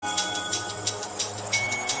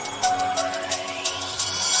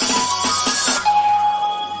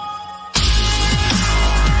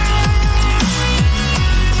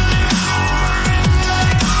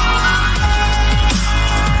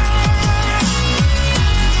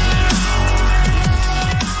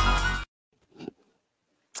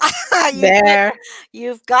There,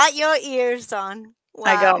 You've got your ears on.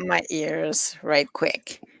 I Wow. got my ears right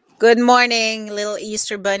quick. Good morning, little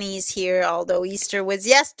Easter bunnies here, although Easter was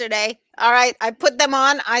yesterday. All right, I put them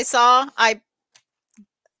on. I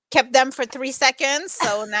kept them for 3 seconds,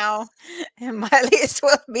 so now my least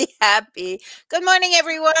will be happy. Good morning,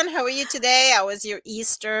 everyone. How are you today? How was your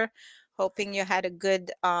Easter? Hoping you had a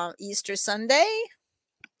good Easter Sunday.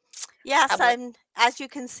 How Yes, about as you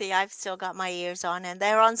can see, I've still got my ears on, and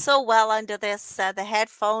they're on so well under the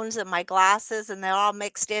headphones and my glasses, and they're all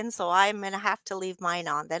mixed in, so I'm gonna have to leave mine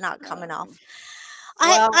on. They're not coming um, off. I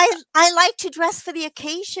well, I I like to dress for the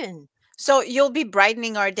occasion. so you'll be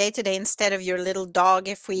brightening our day today instead of your little dog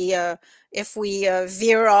if we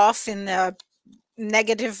veer off in a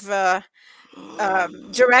negative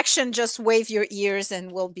direction. Just wave your ears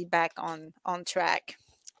and we'll be back on track.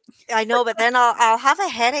 I know, but then I'll have a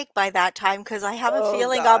headache by that time because I have a Oh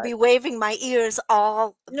feeling I'll God. be waving my ears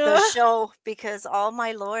all the No. show because, oh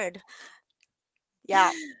my lord.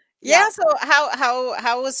 Yeah, Yeah. yeah. So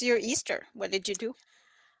how was your Easter? What did you do?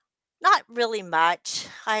 Not really much.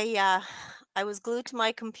 I was glued to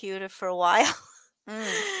my computer for a while Mm,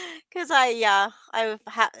 because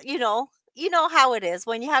you know how it is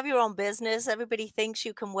when you have your own business. Everybody thinks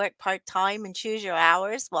you can work part time and choose your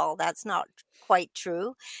hours. Well, that's not quite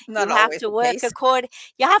true. not You have always to the work case, accord.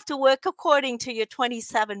 You have to work according to your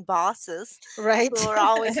 27 bosses who right? are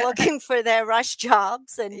always looking for their rush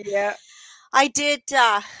jobs. And Yeah. I did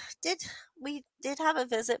we did have a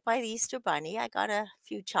visit by the Easter Bunny. I got a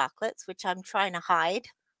few chocolates, which I'm trying to hide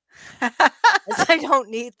as I don't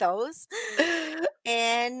need those.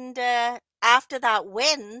 And after that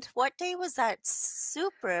wind, what day was that?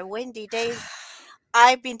 Super windy day.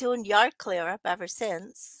 I've been doing yard clear up ever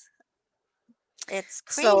since. It's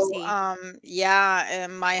So, crazy. yeah,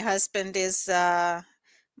 and my husband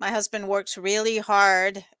works really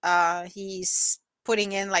hard. He's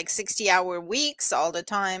putting in like 60-hour weeks all the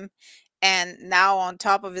time. And now on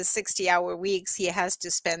top of his 60-hour weeks, he has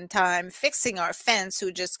to spend time fixing our fence,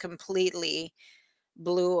 who just completely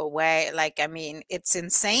blew away. Like, I mean, it's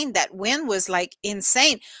insane. That wind was like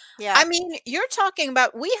insane. Yeah. I mean, you're talking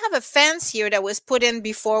about, we have a fence here that was put in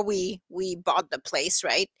before we bought the place,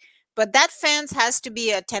 right? But that fence has to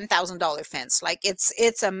be a $10,000 fence. Like,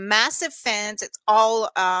 it's a massive fence. It's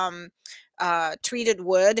all treated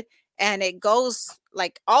wood, and it goes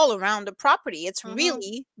like all around the property. It's Mhm.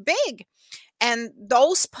 really big. And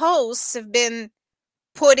those posts have been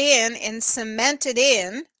put in and cemented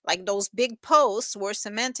in, like those big posts were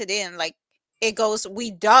cemented in. Like, it goes,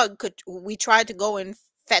 we tried to go and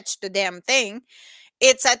fetch the damn thing.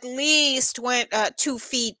 It's at least went 2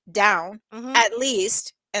 feet down, Mhm. at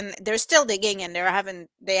least, and they're still digging, and they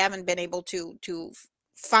haven't been able to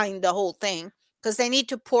find the whole thing, because they need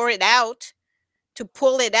to pour it out to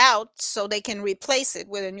pull it out so they can replace it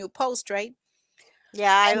with a new post, right?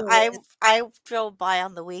 Yeah, Anyways, I drove by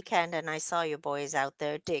on the weekend and I saw you boys out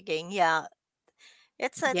there digging. Yeah,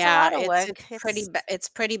 it's a yeah, lot of work. it's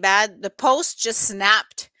pretty bad. The post just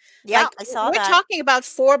snapped. Yeah, Like, I saw we're that. talking about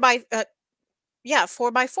yeah,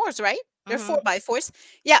 4x4s, right? They're four Mhm. by fours.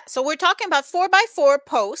 Yeah, so we're talking about 4x4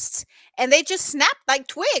 posts, and they just snapped like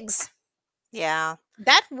twigs. Yeah.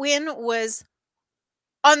 That win was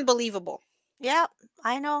unbelievable. Yeah,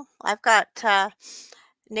 I know. I've got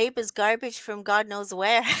neighbors' garbage from God knows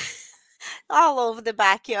where all over the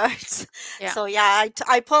backyards. Yeah. So yeah,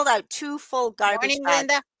 I pulled out two full garbage Morning, bags.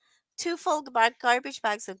 Linda. Two full garbage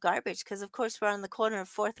bags of garbage because, of course, we're on the corner of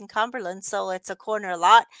 4th and Cumberland, so it's a corner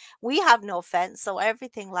lot. We have no fence, so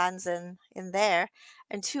everything lands in there,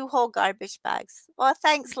 and 2 whole garbage bags. Well,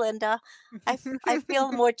 thanks, Linda. I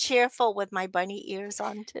feel more cheerful with my bunny ears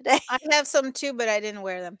on today. I have some too, but I didn't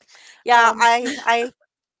wear them. Yeah, Um, I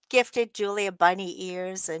gifted Julia bunny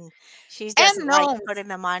ears, and she and doesn't like gnomes. putting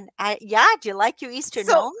them on. Yeah, do you like your Easter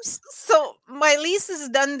So gnomes? so my lease has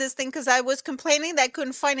done this thing because I was complaining that I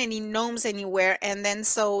couldn't find any gnomes anywhere, and then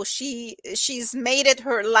so she's made it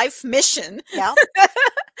her life mission Yeah.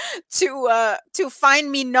 to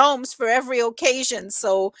find me gnomes for every occasion.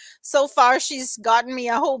 So so far she's gotten me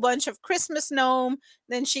a whole bunch of Christmas gnome,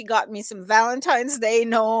 then she got me some Valentine's Day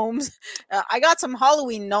gnomes. I got some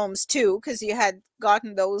Halloween gnomes too, because you had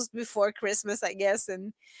gotten those before Christmas, I guess,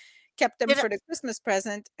 and kept them Did for the Christmas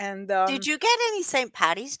present. And Did you get any St.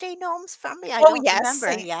 Patty's Day gnomes from me? I oh don't yes,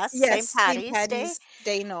 remember. Yes, St. St. Patty's Day, Patty's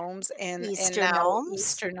Day gnomes, and Easter now gnomes.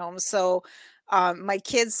 Easter gnomes. So my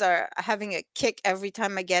kids are having a kick every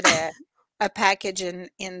time I get a package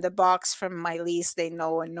in the box from my lease. They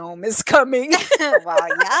know a gnome is coming. Well,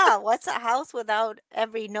 yeah, what's a house without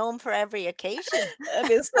every gnome for every occasion? That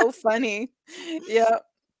is so funny. Yeah.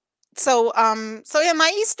 So yeah,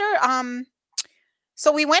 my Easter,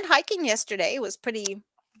 so we went hiking yesterday. It was pretty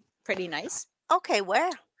nice. Okay, where?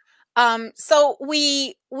 So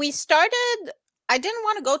we started. I didn't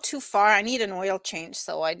want to go too far. I need an oil change,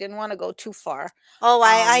 so I didn't want to go too far. Oh,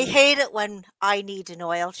 I Um, hate it when I need an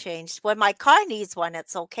oil change. When my car needs one,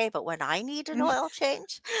 it's okay, but when I need an oil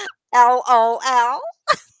change, LOL.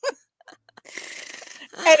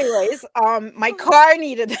 anyways, my car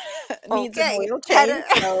needs an Okay, oil better.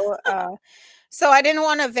 change, so I didn't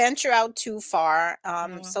want to venture out too far.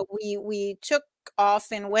 Mhm. So we took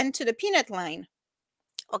off and went to the peanut line.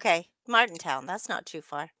 Okay, Martintown, that's not too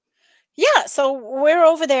far. Yeah, so we're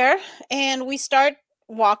over there and we start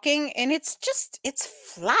walking and it's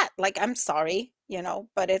flat. Like I'm sorry,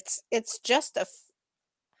 but it's just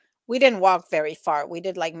we didn't walk very far. We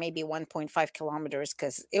did like maybe 1.5 kilometers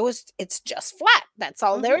because it's just flat. That's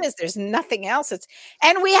all there Mhm. is. There's nothing else.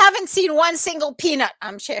 And we haven't seen one single peanut,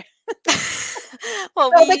 I'm sure.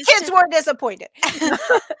 Well, we So the used kids to were disappointed.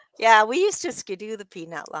 yeah, we used to skidoo the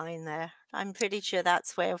peanut line there. I'm pretty sure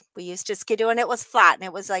that's where we used to skidoo, and it was flat, and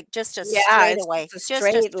it was, like, just a Yeah, it's straightaway. just a Just a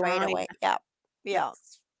straight line. straightaway. Yeah. Yeah.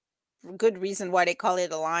 That's good reason why they call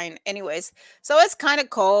it a line. Anyways, so it's kind of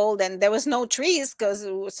cold and there was no trees because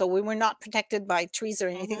so we were not protected by trees or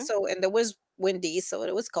anything. Mhm. So and there was windy, so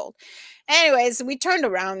it was cold. Anyways, we turned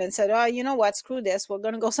around and said, "Oh, you know what? Screw this. We're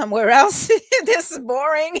gonna go somewhere else. This is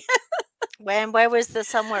boring." Where was the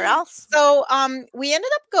somewhere else? So we ended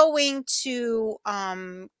up going to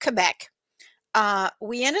Quebec.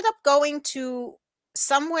 We ended up going to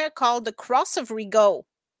somewhere called the Cross of Rigaud.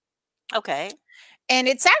 Okay. And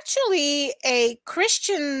it's actually a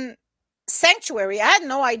Christian sanctuary. I had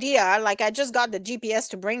no idea. Like I just got the GPS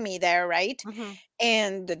to bring me there, right? Mhm.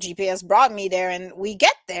 And the GPS brought me there and we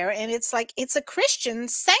get there and it's like it's a Christian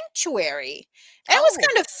sanctuary. And it was Oh.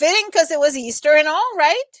 kind of fitting because it was Easter and all,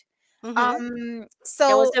 right? Mhm.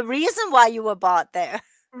 There was So a reason why you were bought there.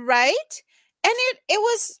 right? And it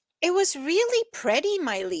was really pretty,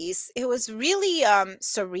 my lease. It was really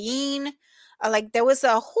serene. Like there was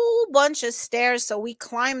a whole bunch of stairs, so we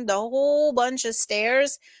climbed a whole bunch of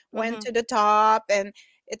stairs, went Mhm. to the top, and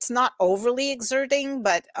it's not overly exerting,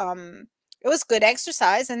 but it was good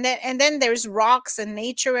exercise. And then there's rocks and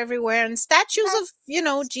nature everywhere and statues of,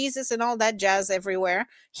 Jesus and all that jazz everywhere,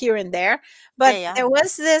 here and there. Yeah, But yeah.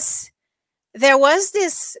 there was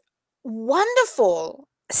this wonderful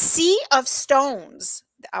sea of stones.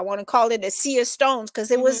 I want to call it a sea of stones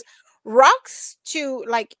because it Mhm. was rocks to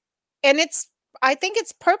like, and I think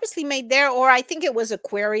it's purposely made there, or I think it was a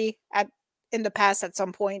quarry at in the past at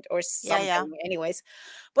some point or Yeah, yeah. something. Anyways,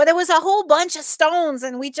 but there was a whole bunch of stones,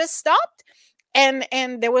 and we just stopped, and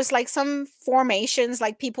there was like some formations,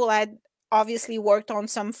 like people had obviously worked on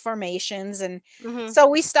some formations, and Mhm. so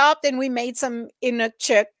we stopped and we made some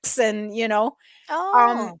chicks and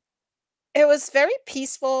um Oh. it was very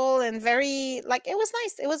peaceful and very like it was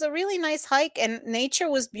nice. It was a really nice hike and nature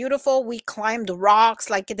was beautiful. We climbed rocks,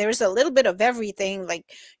 like there's a little bit of everything. Like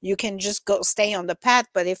you can just go stay on the path,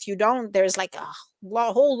 but if you don't, there's like a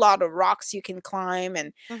whole lot of rocks you can climb,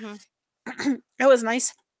 and Mhm. it was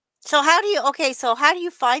nice. So how do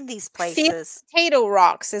you find these Field places? potato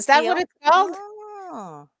rocks, is that what Feel? it's called?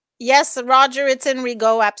 Oh. Yes, Roger, it's in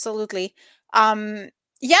Rigaud, absolutely. Um,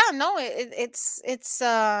 yeah, no, it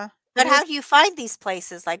But how was do you find these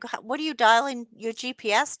places? Like, what do you dial in your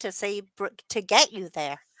GPS to say to get you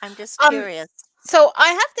there? I'm just um curious. so I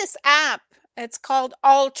have this app. It's called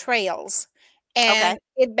All Trails, Okay. and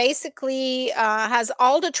it basically has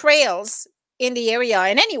all the trails in the area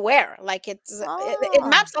and anywhere. Like it Oh.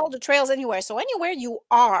 maps all the trails anywhere. So anywhere you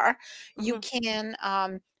are, you Hmm. can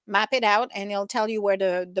map it out, and it'll tell you where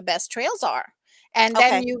the best trails are. And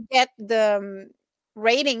then Okay. you get the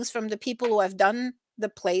ratings from the people who have done the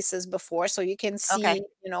places before, so you can Okay. see,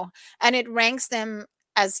 and it ranks them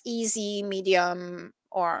as easy, medium,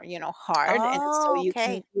 or hard, and so Oh,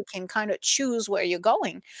 okay. you can kind of choose where you're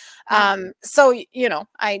going. Hmm. So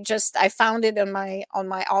I found it on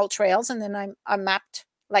my All Trails, and then I mapped,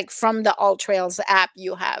 like, from the All Trails app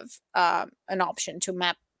you have an option to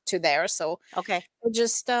map to there. So Okay. I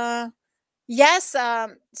just yes,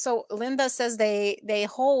 so Linda says they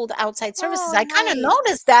hold outside services. Oh, I kind of nice.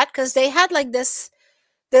 noticed that because they had like this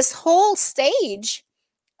whole stage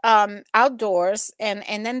outdoors,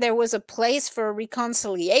 and then there was a place for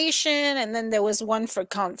reconciliation, and then there was one for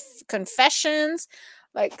confessions,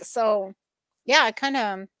 like, so yeah, I kind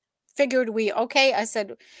of figured okay, I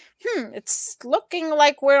said, it's looking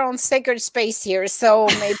like we're on sacred space here, so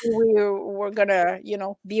maybe we're gonna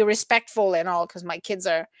be respectful and all, because my kids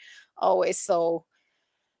are always so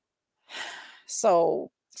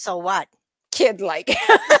So what? kid like.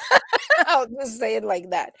 I'll just say it like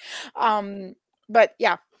that. But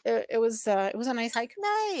yeah, it was a nice hike.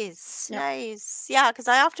 Nice, Yep. nice. Yeah, because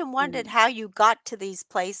I often wondered Mm. how you got to these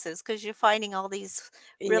places because you're finding all these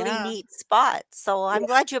really Yeah. neat spots. So I'm Yeah.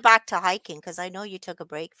 glad you're back to hiking because I know you took a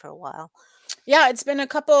break for a while. Yeah, it's been a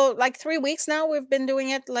couple like 3 weeks now. We've been doing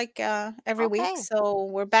it like every week. Okay. So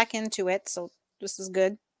we're back into it. So this is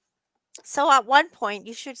good. So at one point,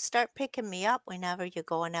 you should start picking me up whenever you're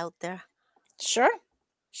going out there. Sure.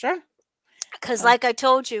 Sure. Because, Uh, like I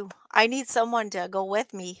told you, I need someone to go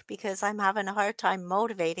with me because I'm having a hard time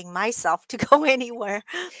motivating myself to go anywhere.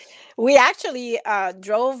 we actually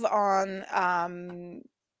drove on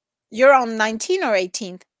you're on 19 or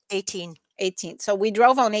 18th? 18. 18th. So we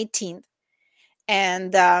drove on 18th.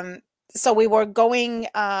 And so we were going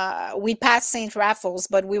we passed St. Raffles,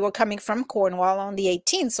 but we were coming from Cornwall on the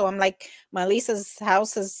 18th. So I'm like, my Lisa's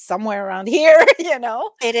house is somewhere around here, you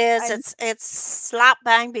know. It is. And It's slap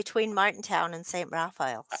bang between Martintown and St.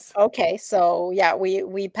 Raphael's. okay, so yeah,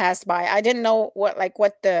 we passed by. I didn't know what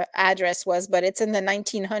the address was, but it's in the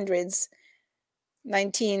 1900s,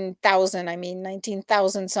 19,000, I mean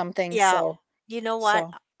 19,000 something. Yeah. So You know what?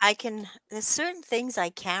 so There's certain things I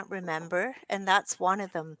can't remember, and that's one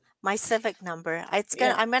of them. My civic number.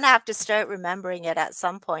 yeah, I'm gonna have to start remembering it at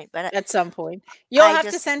some point, but at some point you'll I have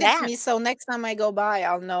to just send it to can't. me, so next time I go by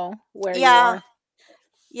I'll know where you Yeah. are.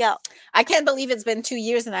 Yeah. I can't believe it's been 2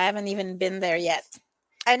 years and I haven't even been there yet.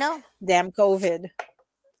 I know. Damn COVID.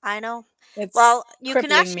 I know. It's Well, you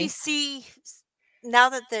can crippling actually me. see now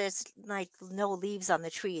that there's like no leaves on the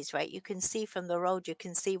trees, right? You can see from the road, you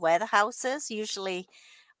can see where the house is. Usually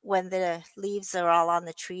when the leaves are all on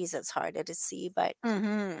the trees, it's harder to see,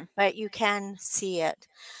 Hmm. but you can see it.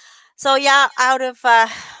 So yeah, out of oh,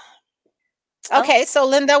 Okay, so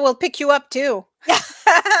Linda will pick you up too. yeah,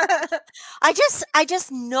 I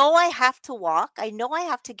just know I have to walk. I know I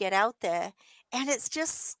have to get out there, and it's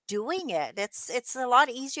just doing it. It's a lot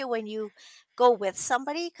easier when you go with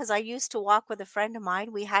somebody because I used to walk with a friend of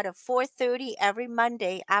mine. We had a 4:30 every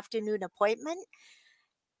Monday afternoon appointment,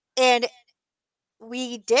 and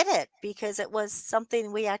we did it because it was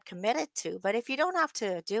something we had committed to. But if you don't have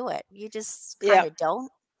to do it, you just kind Yeah. of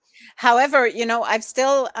don't. However, I'm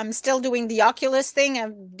still doing the Oculus thing.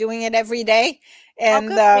 I'm doing it every day. Oh, And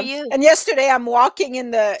good for you. and yesterday I'm walking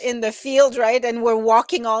in the field, right? And we're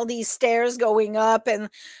walking all these stairs going up, and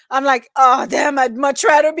I'm like, oh damn, I'd much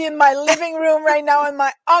rather be in my living room right now in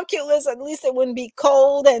my Oculus. At least it wouldn't be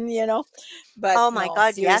cold, and but Oh my no,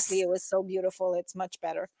 God, seriously, yes. it was so beautiful. It's much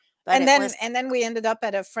better. But And it then was, and then we ended up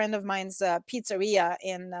at a friend of mine's pizzeria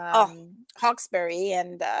in oh, Hawkesbury,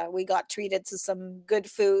 and we got treated to some good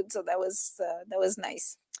food, so that was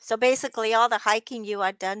nice. so basically all the hiking you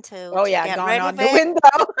had done Oh to yeah, get gone rid of out the it,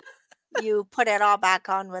 window. you put it all back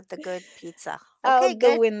on with the good pizza. Okay, Out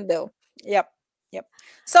the good. window. Yep. Yep.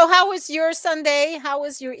 So how was your Sunday? How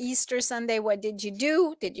was your Easter Sunday? What did you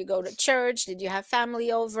do? Did you go to church? Did you have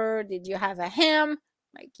family over? Did you have a ham?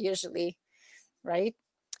 Like usually, right?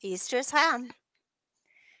 Easter's ham.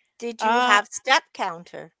 Did you Uh have step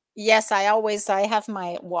counter? yes, I have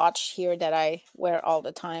my watch here that I wear all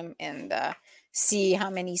the time, and see how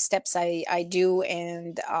many steps I do,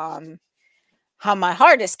 and how my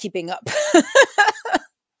heart is keeping up.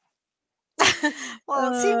 Well,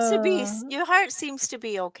 it seems to be, uh, your heart seems to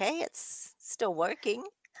be okay. It's still working.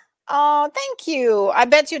 oh, thank you. I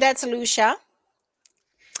bet you that's Lucia.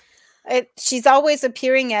 She's always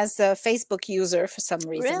appearing as a Facebook user for some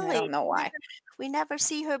reason. I Really? don't know why. We never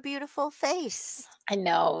see her beautiful face. I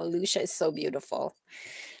know Lucia is so beautiful.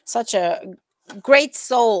 Such a great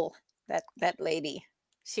soul, that lady.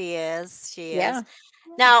 She is. She is. Yeah.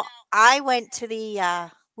 Now, I went to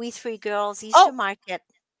the We Three Girls Easter Oh, Market.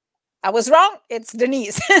 I was wrong. It's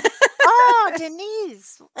Denise. Oh,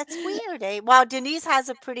 Denise. That's weird, eh? Well, Denise has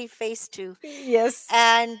a pretty face too. Yes.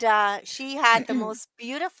 And she had the most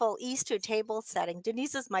beautiful Easter table setting.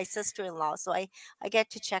 Denise is my sister in law, so I get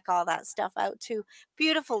to check all that stuff out too.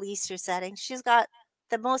 Beautiful Easter setting. She's got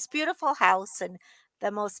the most beautiful house and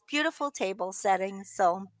the most beautiful table setting.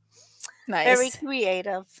 So very Nice.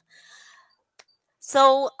 creative.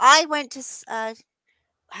 So I went to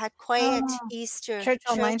had quiet Oh, Easter church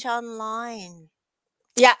online. church online.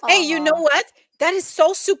 Yeah. Hey, you know Oh, what? That is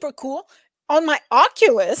so super cool. On my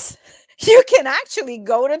Oculus, you can actually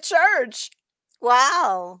go to church.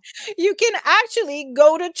 wow. You can actually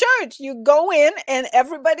go to church. You go in and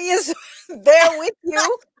everybody is there with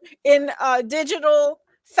you in digital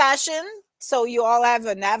fashion. So you all have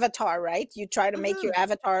an avatar, right? You try to make your Hmm.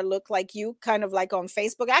 avatar look like you, kind of like on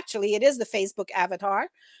Facebook. Actually, it is the Facebook avatar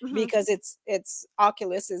Hmm. because it's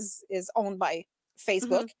Oculus is owned by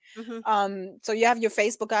Facebook. Mhm. Mhm. So you have your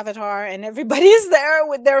Facebook avatar, and everybody's there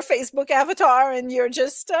with their Facebook avatar, and you're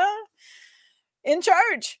just in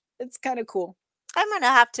charge. It's kind of cool. I'm gonna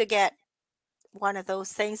have to get one of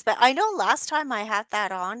those things, but I know last time I had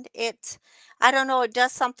that on, I don't know, it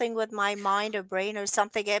does something with my mind or brain or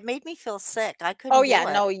something. It made me feel sick. I Oh couldn't yeah, do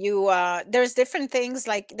it. no, you there's different things,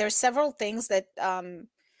 like there's several things that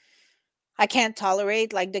I can't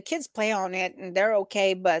tolerate. Like the kids play on it and they're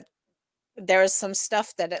okay, but there's some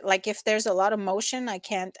stuff that like if there's a lot of motion, I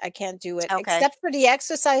can't do it. Okay. Except for the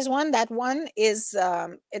exercise one. That one is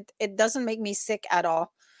it doesn't make me sick at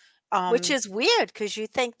all. Which Um is weird because you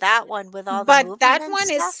think that one with all the but movement that and one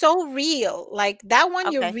is stuff. so real. Like that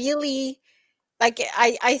one you're Okay. really like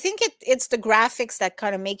I think it's the graphics that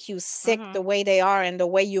kind of make you sick Mhm. the way they are and the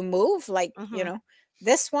way you move, like, Mhm.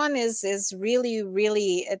 this one is really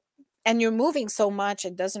really and you're moving so much,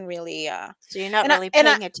 it doesn't really So you're not and I really and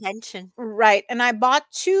I paying attention. right, and I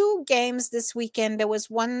bought two games this weekend. There was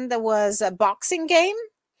one that was a boxing game,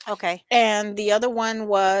 Okay. and the other one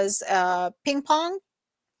was ping pong,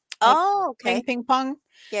 like Oh, playing okay. ping pong,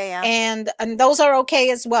 Yeah, yeah. and those are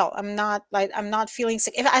okay as well. I'm not feeling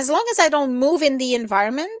sick as long as I don't move in the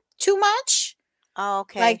environment too much. Oh,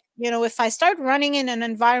 Like, okay. if I start running in an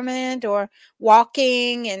environment or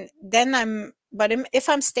walking, and then if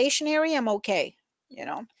I'm stationary, I'm okay, you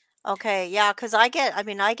know. Okay, yeah, because I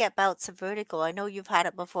get bouts of vertigo. I know you've had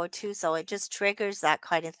it before too, so it just triggers that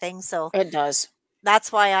kind of thing. So It does.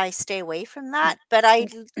 that's why I stay away from that. But I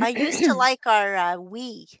used to like our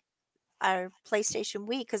Wii, our PlayStation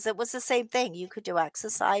Wii, because it was the same thing. You could do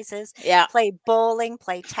exercises, Yeah. play bowling,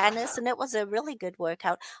 play tennis, and it was a really good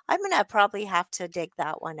workout. I'm gonna probably have to dig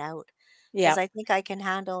that one out because Yeah. I think I can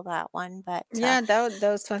handle that one. But Yeah, that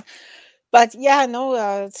was fun. But yeah, no,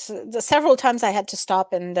 the several times I had to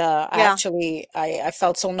stop, and yeah, I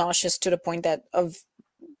felt so nauseous to the point that of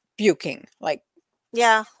puking, like,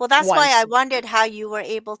 yeah. Well, that's why once. I wondered how you were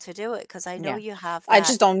able to do it because I know Yeah. you have I that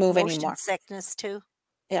just don't move motion anymore. sickness too.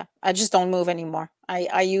 Yeah, I just don't move anymore.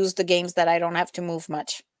 I use the games that I don't have to move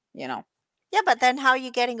much, you know. Yeah, but then how are you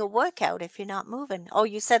getting a workout if you're not moving? Oh,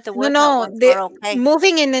 you said the No, workout no, ones the were okay.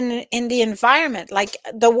 moving in the environment, like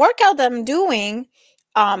the workout I'm doing,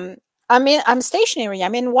 um, I'm stationary.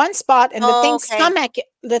 I'm in one spot, and Oh, okay.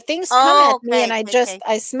 the things come Oh, at me, and okay. Okay.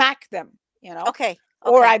 I smack them, you know, Okay.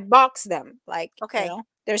 or Okay. I box them, like, Okay.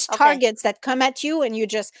 there's Okay. targets that come at you, and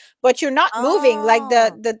but you're not moving. Like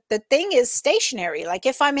Oh, the thing is stationary. Like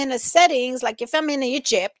if I'm in a settings, like if I'm in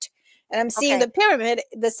Egypt and I'm seeing the okay. pyramid,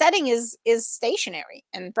 the setting is stationary,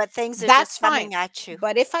 and But things are that's just fine. coming at you.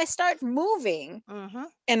 But if I start moving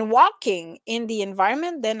Mhm. and walking in the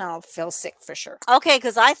environment, then I'll feel sick for sure. Okay,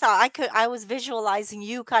 because I thought I was visualizing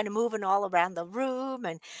you kind of moving all around the room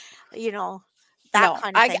and, you know, that No,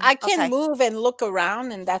 kind of I thing. can Okay. move and look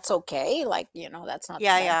around, and that's okay. Like, that's not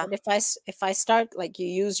too Yeah, bad. yeah. But if I start, like, you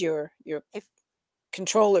use your If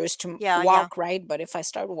controllers to yeah, yeah. walk, right? But if I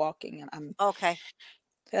start walking, Okay.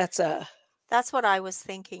 that's a That's what I was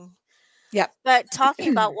thinking. yeah. But talking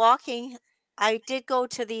about walking, I did go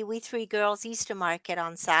to the We Three Girls Easter Market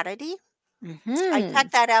on Saturday. I Hmm.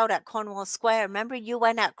 checked that out at Cornwall Square. Remember you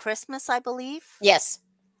went at Christmas, I believe? Yes,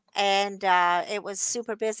 And, it was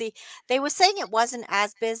super busy. They were saying it wasn't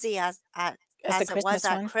as busy as the as it was Christmas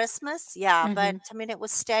at one. Christmas, yeah, but, Hmm. I mean, it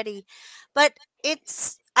was steady. But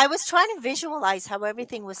I was trying to visualize how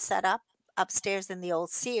everything was set up upstairs in the old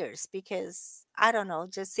Sears because, I don't know,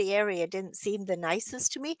 just the area didn't seem the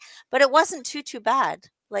nicest to me, but it wasn't too bad.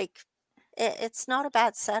 Like, it's not a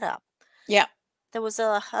bad setup. Yeah. There was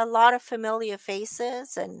a lot of familiar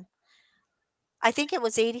faces, and I think it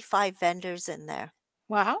was 85 vendors in there.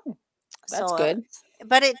 Wow, that's So, good.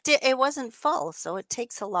 but it wasn't full, so it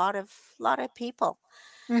takes a lot of people.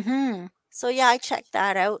 Hmm. So yeah, I checked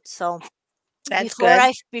that out. So That's good.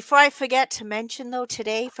 before I forget to mention though,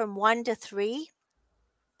 today from 1 to 3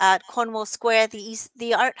 at Cornwall Square,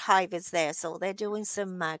 the Art Hive is there, so they're doing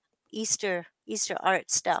some Easter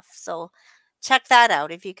art stuff. So check that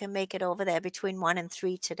out if you can make it over there between 1 and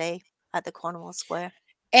 3 today at the Cornwall Square.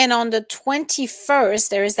 And on the 21st,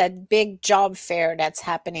 there is that big job fair that's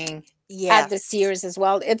happening at the Yes. Sears as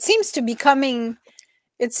well. It seems to be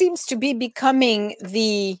becoming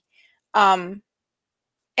the um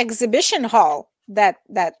exhibition hall, that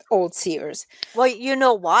old Sears. Well, you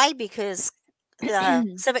know why? Because the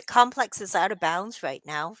civic complex is out of bounds right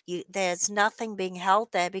now. There's nothing being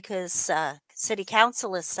held there because city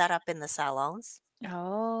council is set up in the salons.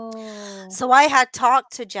 Oh. So I had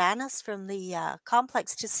talked to Janice from the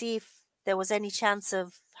complex to see if there was any chance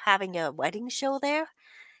of having a wedding show there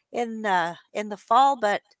in the fall.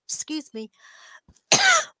 But excuse me,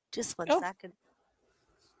 just one Oh, second.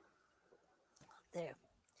 there.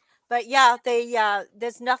 But yeah, they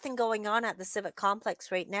there's nothing going on at the Civic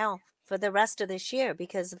Complex right now for the rest of this year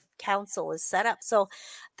because council is set up. So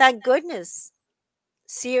thank goodness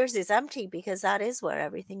Sears is empty because that is where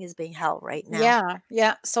everything is being held right now. Yeah,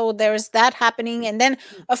 yeah. So there's that happening. And then,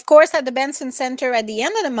 of course, at the Benson Center at the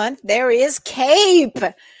end of the month, there is Cape.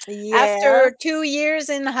 Yeah, After 2 years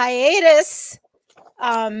in hiatus,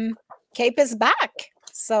 Cape is back.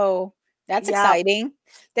 So that's yeah, exciting.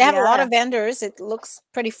 They have a lot yeah. of vendors. It looks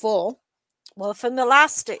pretty full. Well, from the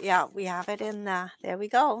last, yeah, we have it in there we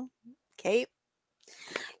go. Cape.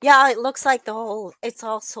 Yeah, it looks like it's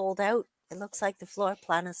all sold out. It looks like the floor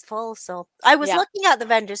plan is full. So I was Yeah. looking at the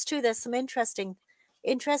vendors too. There's some interesting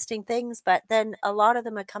things, but then a lot of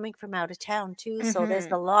them are coming from out of town too. So there's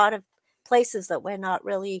Mm-hmm. a lot of places that we're not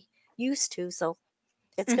really used to. So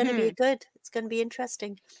it's going to be Mm-hmm. good. It's going to be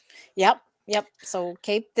interesting. Yep. Yep. So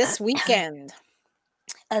Cape this weekend.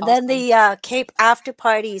 And then Awesome. the Cape after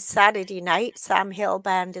party is Saturday night. Sam Hill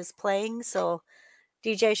Band is playing. So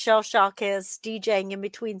DJ Shell Shock is DJing in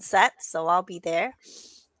between sets. So I'll be there.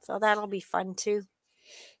 So that'll be fun too.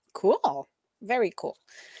 Cool. Very cool.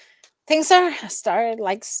 Things are started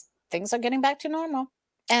like things are getting back to normal.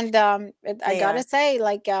 And I They gotta are. say,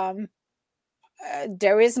 like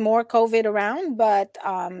there is more COVID around, but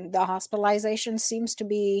the hospitalization seems to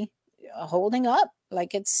be holding up.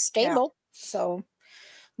 Like it's Yeah. stable. So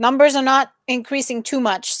numbers are not increasing too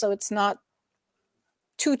much. So it's not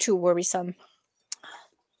too worrisome.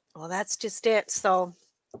 Well, that's just it. So,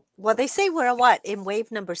 well, they say we're what in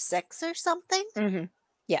wave number 6 or something, Hmm.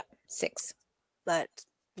 Yeah, 6. but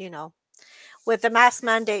you know, with the mask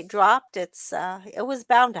mandate dropped, it was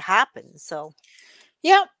bound to happen. So,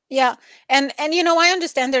 Yeah, yeah. And I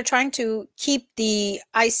understand they're trying to keep the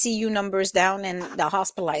ICU numbers down and the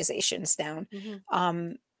hospitalizations down. mhm.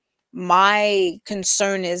 Um my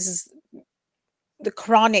concern is the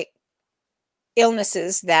chronic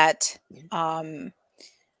illnesses um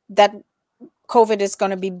that COVID is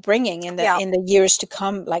going to be bringing in Yeah, the years to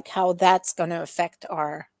come, like how that's going to affect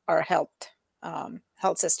our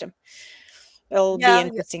health system. It'll be yeah,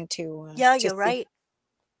 interesting yeah. to You're see. right.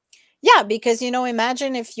 Yeah, because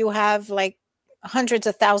imagine if you have like hundreds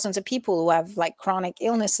of thousands of people who have like chronic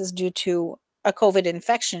illnesses due to a COVID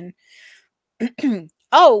infection.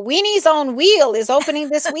 Oh, Weenie's on Wheel is opening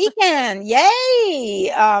this weekend. Yay!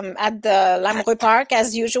 At the Lamoureux Park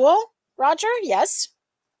as usual. Roger, yes.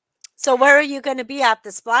 So, where are you going to be at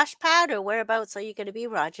the splash pad, or whereabouts are you going to be,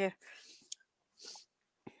 Roger?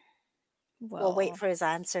 We'll wait Well, for his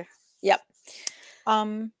answer. yep.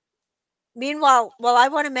 Um, Meanwhile, well, I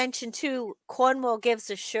want to mention too, Cornwall Gives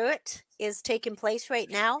a Shirt is taking place right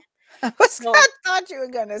now. I So, thought you were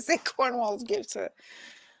gonna say Cornwall's gives a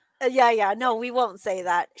yeah, no, we won't say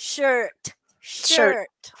that. Shirt, shirt.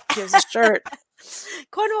 shirt. Gives a shirt.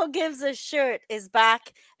 Cornwall Gives a Shirt is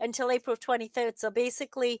back until April 23rd. So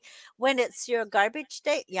basically, when it's your garbage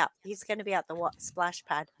day, yeah, he's going to be at the splash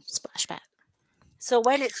pad. Splash pad. So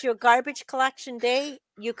when it's your garbage collection day,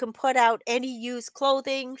 you can put out any used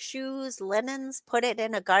clothing, shoes, linens, put it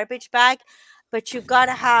in a garbage bag, but you got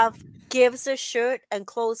to have Gives a Shirt and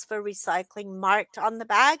Clothes for Recycling marked on the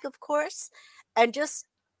bag, of course, and just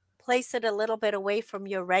place it a little bit away from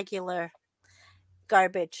your regular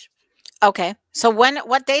garbage. Okay. So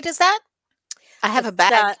what date is that? I have a It's uh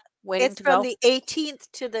bag waiting it's to from go. the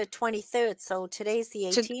 18th to the 23rd. So today's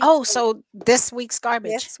the To 18th. oh, So so this week's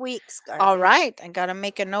garbage. this week's All garbage. right. I gotta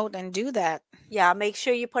make a note and do that. Yeah, make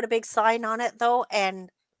sure you put a big sign on it though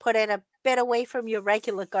and put it a bit away from your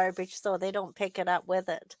regular garbage so they don't pick it up with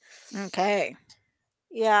it. Okay.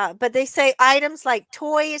 Yeah, but they say items like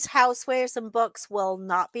toys, housewares, and books will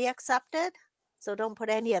not be accepted. So don't put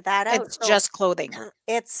any of that out. It's So just clothing.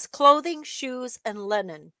 it's clothing, shoes, and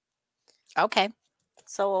linen. Okay.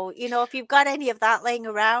 So, if you've got any of that laying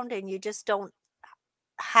around and you just don't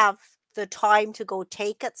have the time to go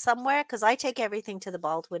take it somewhere, because I take everything to the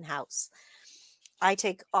Baldwin house. I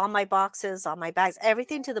take all my boxes, all my bags,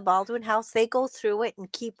 everything to the Baldwin house. They go through it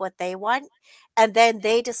and keep what they want. And then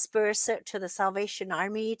they disperse it to the Salvation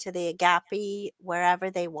Army, to the Agape, wherever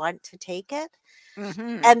they want to take it.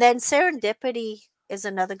 Mm-hmm. And then Serendipity is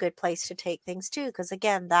another good place to take things too, because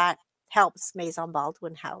again, that helps Maison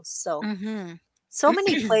Baldwin House. So, Mm-hmm. so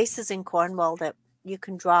many places in Cornwall that you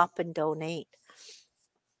can drop and donate.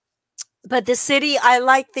 But the city, I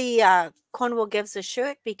like the Cornwall Gives a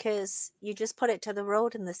Shirt because you just put it to the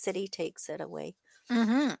road and the city takes it away.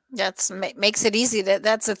 Mm-hmm. Makes it easy.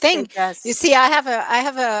 That's the thing. It does. You see, I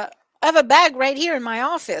have a bag right here in my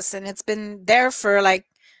office, and it's been there for like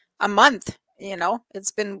a month.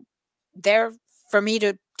 It's been there for me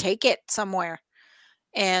to take it somewhere.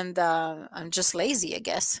 and I'm just lazy, I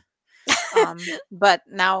guess. But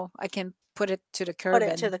now I can put it to the Put curb,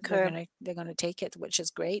 it to and the curb. they're gonna take it, which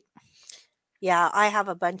is great. Yeah, I have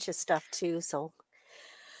a bunch of stuff too, so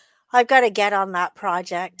I've got to get on that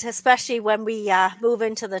project, especially when we move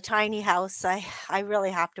into the tiny house. I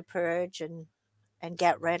really have to purge and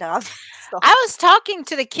get rid of. So I was talking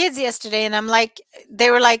to the kids yesterday, and I'm like, they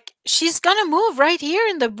were like, "She's gonna move right here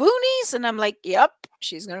in the boonies," and I'm like, "Yep,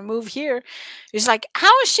 she's gonna move here." It's like,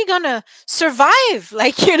 how is she gonna survive?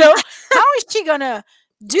 Like, how is she gonna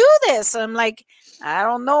do this? I'm like, I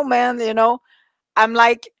don't know, man. I'm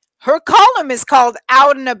like, her column is called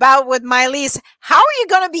 "Out and About with Miley's." How are you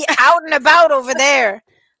gonna be out and about over there?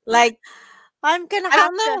 Like, I'm gonna I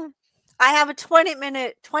have don't to. know. I have a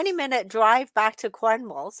 20-minute drive back to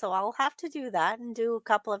Cornwall, so I'll have to do that and do a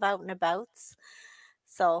couple of out and abouts.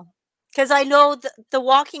 So, because I know the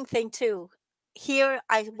walking thing too. Here,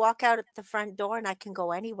 I walk out at the front door and I can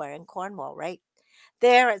go anywhere in Cornwall, right?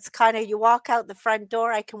 There, it's kind of you walk out the front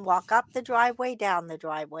door, I can walk up the driveway, down the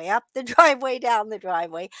driveway, up the driveway, down the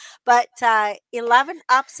driveway. But 11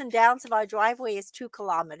 ups and downs of our driveway is 2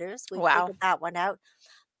 kilometers. We Wow. figured that one out.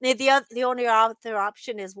 The only other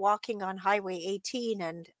option is walking on Highway 18,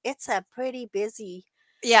 and it's a pretty busy.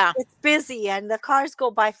 Yeah. It's busy, and the cars go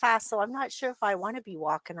by fast, so I'm not sure if I wanna be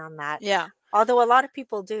walking on that, Yeah. although a lot of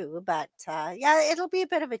people do, but, yeah, it'll be a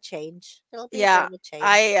bit of a change. It'll be a bit Yeah. of a change.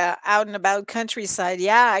 I out and about countryside.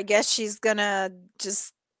 Yeah, I guess she's gonna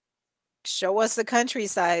just show us the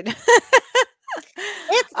countryside.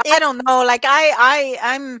 I It's don't know. Like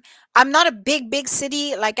I'm not a big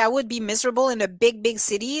city. Like I would be miserable in a big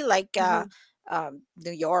city like Mhm.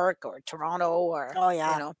 New York or Toronto or Oh, you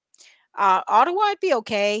yeah. know Ottawa. I'd be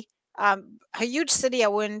okay. A huge city I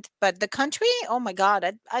wouldn't, but the country, oh my God,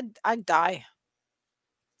 I'd die.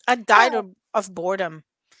 I'd die Oh, of boredom.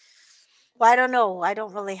 well, I don't know. I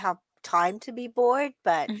don't really have time to be bored,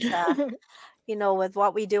 but, with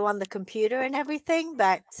what we do on the computer and everything,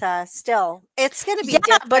 but, still, it's gonna be Yeah,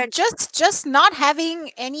 but different. just not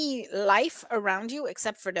having any life around you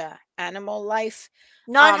except for the animal life.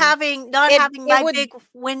 Not Um, having not it having it my would big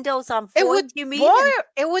windows on it 4th, would you mean? bore And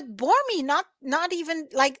it would bore me, not even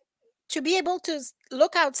like to be able to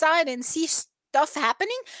look outside and see stuff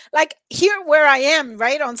happening. Like here where I am,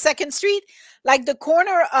 right on Second Street, like the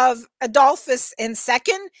corner of Adolphus and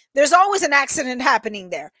Second, there's always an accident happening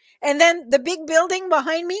there. And then the big building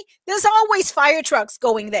behind me, there's always fire trucks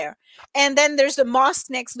going there. And then there's the mosque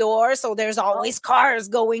next door, so there's oh, always cars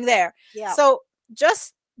going there. yeah. So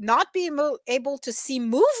just not being able to see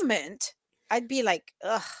movement, I'd be like,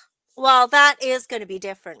 ugh. Well, that is gonna be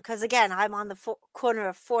different because again, I'm on the corner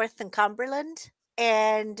of 4th and Cumberland,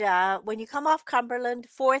 and, when you come off Cumberland,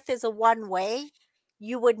 4th is a one-way.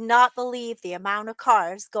 You would not believe the amount of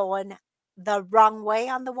cars going the wrong way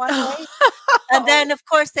on the one-way, and then, Oh, of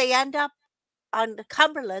course, they end up on the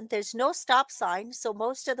Cumberland, there's no stop sign, so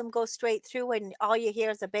most of them go straight through, and all you hear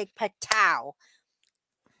is a big "patow."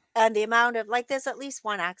 And the amount of like, there's at least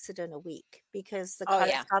 1 accident a week because the oh car's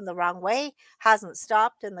yeah. gone the wrong way, hasn't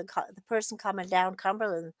stopped, and the person coming down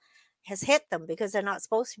Cumberland has hit them because they're not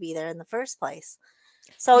supposed to be there in the first place.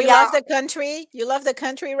 So, You yeah, love the country? You love the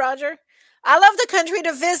country, Roger? I love the country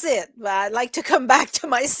to visit, but I'd like to come back to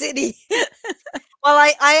my city. well,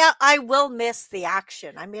 I will miss the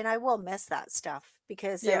action. I mean, I will miss that stuff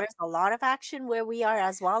because there Yeah. is a lot of action where we are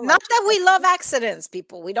as well, Not like you that said. we love accidents,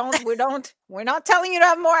 people. We're not telling you to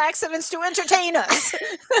have more accidents to entertain us.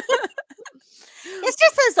 It's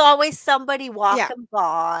just there's always somebody Yeah. walking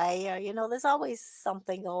by or, there's always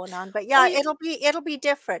something going on, but Oh, yeah, it'll be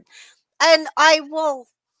different, and I will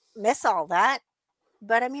miss all that,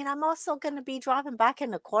 but I mean, I'm also gonna be driving back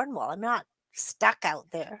into Cornwall. I'm not stuck out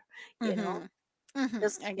there, you know? mhm. Mhm.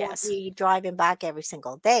 Just I won't guess. be driving back every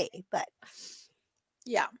single day, but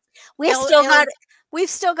Yeah. we've It'll still got it'll we've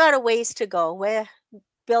still got a ways to go. We're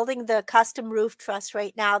building the custom roof truss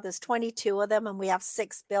right now. There's 22 of them and we have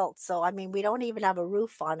 6 built. So I mean, we don't even have a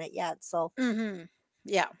roof on it yet. So mhm.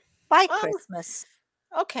 Yeah. by Oh, Christmas,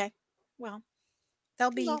 okay. Well,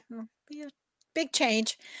 there'll no, be a big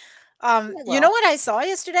change. it You know will. what I saw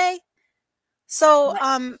yesterday? So, But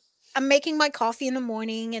I'm making my coffee in the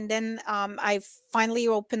morning, and then I finally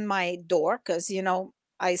opened my door because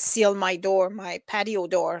I seal my door, my patio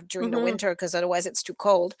door during the mhm, winter because otherwise it's too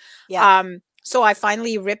cold. yeah. So I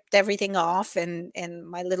finally ripped everything off, and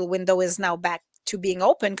my little window is now back to being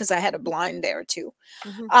open because I had a blind there too.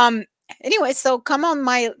 Mhm. Um, anyway, so come on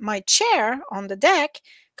my chair on the deck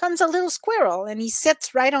comes a little squirrel, and he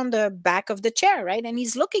sits right on the back of the chair, right, and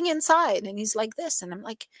he's looking inside, and he's like this, and I'm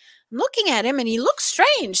looking at him, and he looks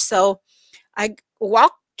strange. So I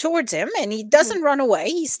walk towards him, and he doesn't run away.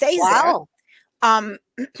 He stays there. Wow.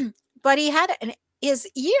 But he had his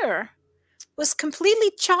ear was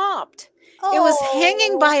completely chopped. It was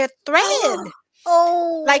hanging Oh. by a thread.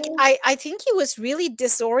 Like Oh. I think he was really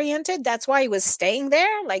disoriented. That's why he was staying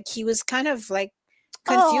there. Like he was kind of like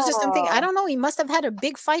confused or something. I Oh. don't know. He must have had a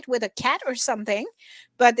big fight with a cat or something.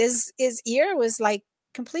 But his ear was like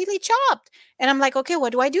completely chopped. And I'm like, okay,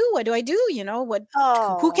 what do I do? What do I do? You know,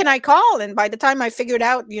 who can Oh. I call? And by the time I figured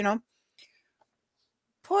out, you know,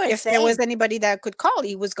 Poor if there was thing. anybody that could call,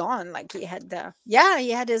 he was gone. Like he had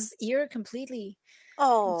he had his ear completely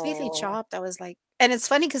Oh. chopped. I was like, and it's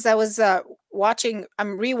funny because I was I'm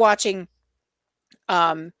rewatching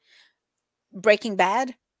um Breaking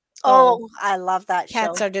Bad. Oh, I love that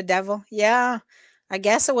Cats show. are the devil. Yeah. I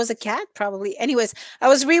guess it was a cat, probably. Anyways, I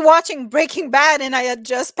was rewatching Breaking Bad and I had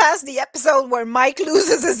just passed the episode where Mike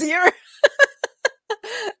loses his ear.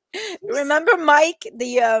 Remember Mike,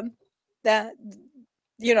 the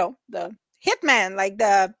you know, the hitman, like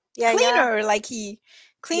the Yeah, yeah, cleaner, like he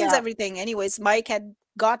cleans yeah. everything. Anyways, Mike had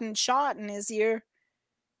gotten shot and his ear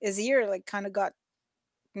like kind of got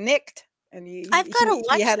nicked, and I've gotta he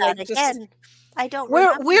watch had that like just again. I don't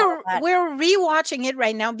remember all that. we're rewatching it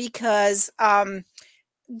right now because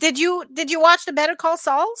did you watch the Better Call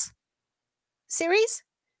Saul's series?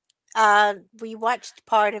 We watched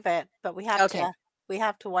part of it, but Okay. we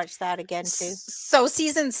have to watch that again too. So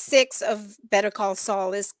season 6 of Better Call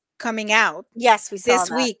Saul is coming out Yes, we saw this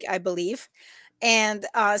that. week, I believe. And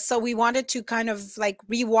so we wanted to kind of like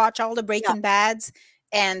rewatch all the Yeah. Breaking Bads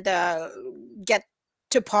and get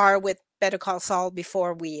to par with Better Call Saul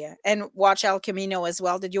before we and watch El Camino as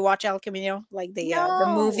well. Did you watch El Camino, like the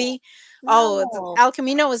No, movie? Oh, no. El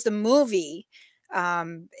Camino is the movie.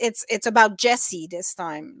 It's about Jesse this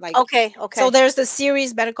time. Like Okay, so okay. there's the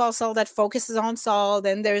series Better Call Saul that focuses on Saul.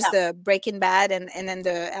 Then there's Yeah. the Breaking Bad, and then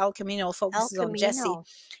the El Camino El focuses on Jesse. Camino.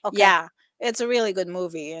 Okay. Yeah, it's a really good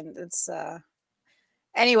movie, and it's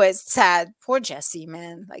anyways, sad. Poor Jesse,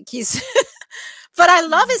 man. Like he's but I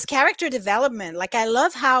love his character development. Like I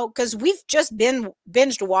love how, because we've just been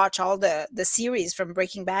binged watch all the series from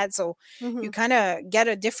Breaking Bad, so you Mhm. kind of get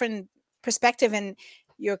a different perspective, and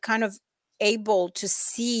you're kind of able to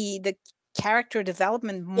see the character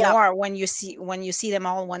development Yeah. more when you see them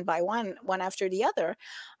all one by one after the other.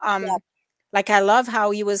 Yeah. Like I love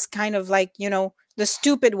how he was kind of like, you know, the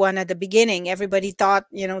stupid one at the beginning. Everybody thought,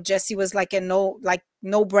 you know, Jesse was like a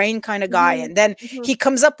no brain kind of guy, Mhm. and then Mhm. he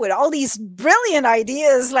comes up with all these brilliant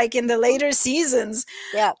ideas like in the later seasons.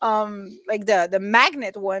 Yeah. Like the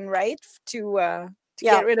magnet one, right? To Yeah.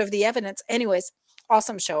 get rid of the evidence. Anyways,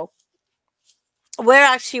 awesome show. We're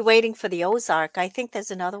actually waiting for the Ozark. I think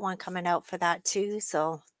there's another one coming out for that too.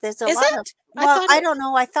 So there's a Is lot of it? I well, thought I it don't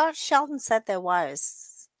know. I thought Sheldon said there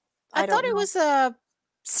was. I I thought don't it know. was a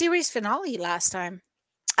series finale last time.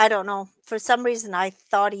 I don't know. For some reason, I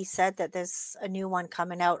thought he said that there's a new one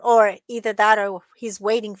coming out, or either that or he's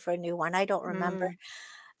waiting for a new one. I don't remember. Mm.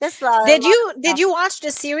 There's a lot Did of you stuff. watch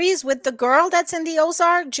the series with the girl that's in the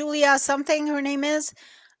Ozark, Julia something her name is?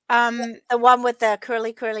 The one with the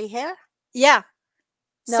curly hair? Yeah.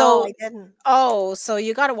 No, So I didn't. so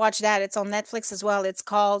you got to watch that. It's on Netflix as well. It's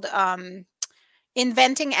called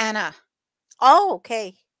Inventing Anna. Oh,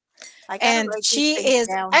 okay. I gotta And write these she things is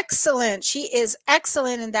down. excellent. She is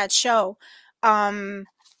excellent in that show.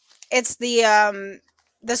 It's the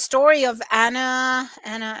story of Anna,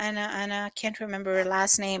 can't remember her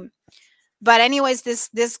last name. But anyways,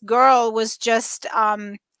 this girl was just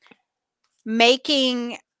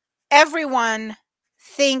making everyone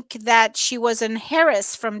think that she was an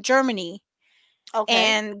heiress from Germany, Okay.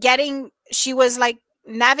 and she was like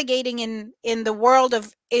navigating in the world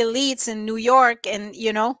of elites in New York, and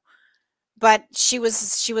you know, but she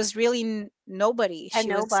was really nobody. And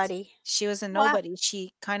nobody. She was a Wow. nobody.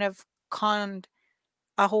 She kind of conned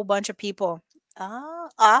a whole bunch of people.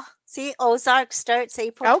 See, Ozark starts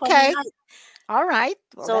April Okay. 29th. All right.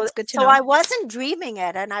 Well, So, that's good to so know. I wasn't dreaming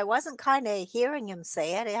it, and I wasn't kind of hearing him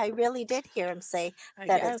say it. I really did hear him say I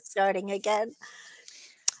that guess. it's starting again.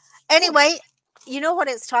 Anyway, you know what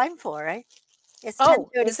it's time for, right? It's Oh,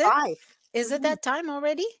 is it? 10:35. Is it Mhm. that time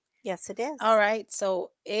already? Yes, it is. All right.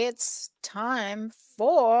 So it's time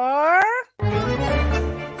for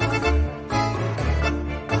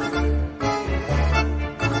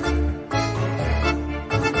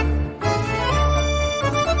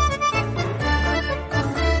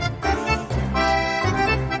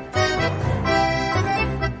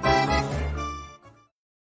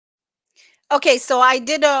Okay, so I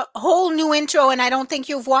did a whole new intro and I don't think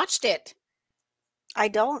you've watched it. I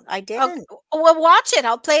don't. I didn't. Well, watch it.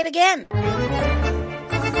 I'll play it again.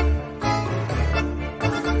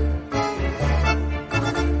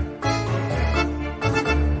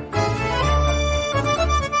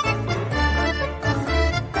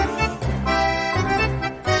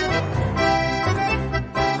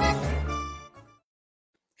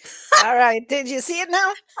 right. Did you see it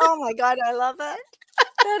now? Oh my God, I love it.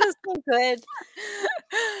 That is so good.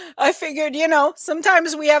 I figured,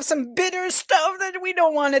 sometimes we have some bitter stuff that we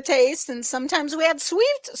don't want to taste, and sometimes we had sweet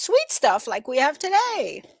stuff like we have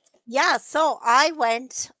today. Yeah, so I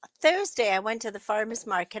went Thursday, I went to the farmer's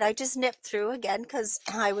market. I just nipped through again because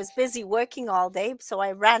I was busy working all day. So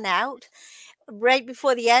I ran out right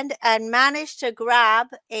before the end and managed to grab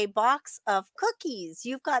a box of cookies.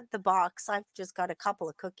 You've got the box. I've just got a couple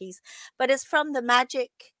of cookies, but it's from the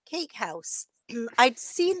Magic Cake House. I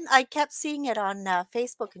kept seeing it on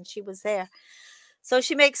Facebook and she was there. So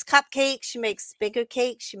she makes cupcakes, she makes bigger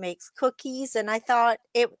cakes, she makes cookies. And I thought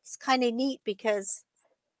it was kind of neat because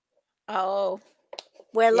Oh,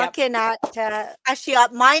 we're yep. looking at, actually,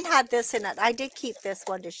 mine had this in it. I did keep this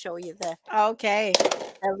one to show you Okay.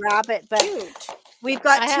 the rabbit, but Cute. we've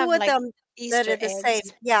got I have two of like them that Easter are the same.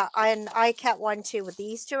 eggs Yeah, and I kept one too with the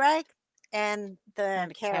Easter egg and the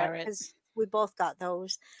and a carrot carrot. because we both got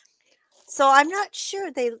those. So I'm not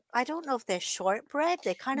sure I don't know if they're shortbread.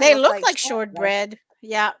 They kind of They look look like like shortbread. shortbread.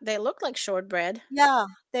 Yeah, they look like shortbread. Yeah,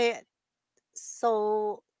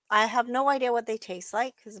 so I have no idea what they taste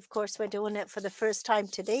like because of course we're doing it for the first time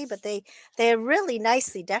today, but they're really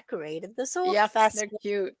nicely decorated. They're so Yeah, they're festive.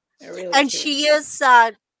 cute. They're really And cute. she is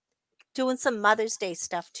doing some Mother's Day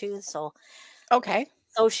stuff too. Okay.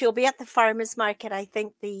 So she'll be at the farmer's market, I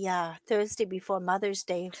think the Thursday before Mother's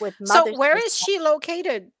Day with So Mother's where Day is stuff. she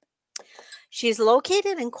located? She's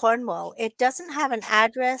located in Cornwall. It doesn't have an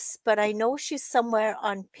address, but I know she's somewhere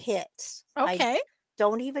on Pitt. I Okay.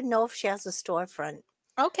 don't even know if she has a storefront.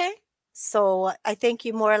 Okay. So I think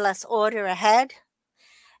you more or less order ahead.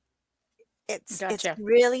 It's Gotcha.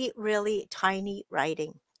 really, really tiny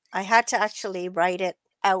writing. I had to actually write it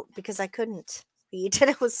out because I couldn't read it.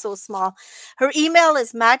 It was so small. Her email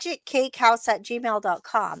is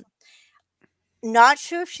magiccakehouse@gmail.com. Not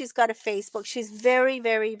sure if she's got a Facebook. She's very,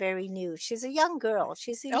 very, very new. She's a young girl.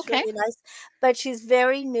 She seems Okay. really nice, but she's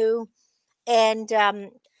very new. And I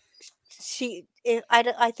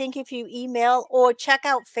think if you email or check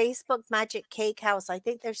out Facebook Magic Cake House, I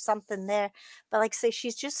think there's something there. But like I say,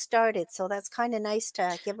 she's just started, so that's kind of nice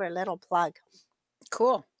to give her a little plug.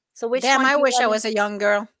 Cool. So which Damn, one I do you wish I want? was a young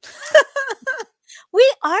girl. We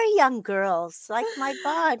are young girls. Like my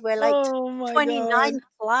God, we're like Oh my 29 God.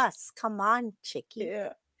 plus. Come on, chickie.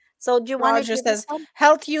 Yeah. So do you want to Roger do this says, one?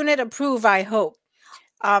 health unit approve, I hope.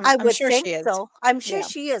 I I'm would sure think she is. so. I'm sure Yeah,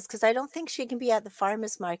 she is because I don't think she can be at the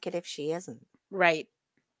farmer's market if she isn't. right.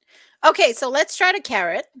 Okay, so let's try the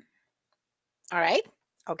carrot. All right.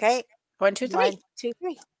 Okay. 1, 2, 3. 1, 2,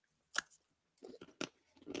 3.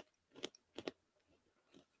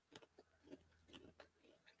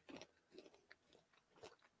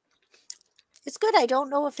 It's good. I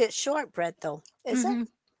don't know if it's shortbread though. Is it? Mm-hmm.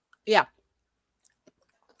 Yeah,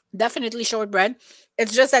 definitely shortbread.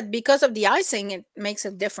 It's just that because of the icing, it makes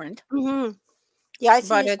it different. Mm-hmm. The icing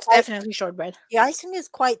But is it's definitely shortbread.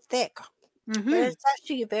 quite thick, but Mm-hmm. it's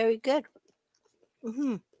actually very good.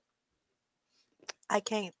 Mm-hmm. I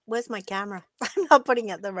can't. Where's my camera? I'm not putting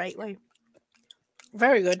it the right way.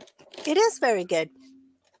 Very good. It is very good.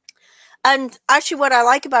 And actually, what I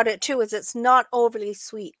like about it too is it's not overly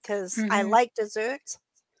sweet because I Mm-hmm. like desserts.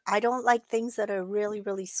 I don't like things that are really,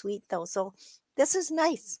 really sweet though. So this is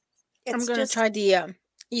nice. I'm It's gonna just, try the it's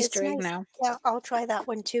Easter egg nice. now. Yeah, I'll try that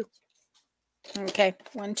one too. Okay,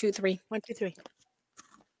 1, 2, 3. 1, 2, 3.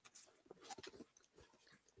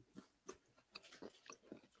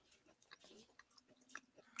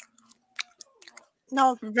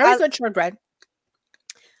 No, Very good shortbread.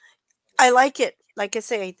 I like it. Like I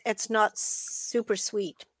say, it's not super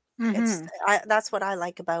sweet. Mm-hmm. That's what I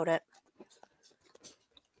like about it.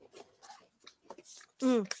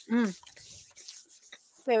 Mm.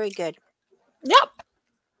 Very good. Yep.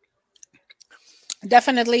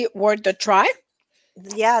 Definitely worth the try.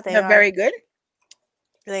 Yeah, they They're are. very good.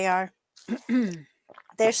 They are.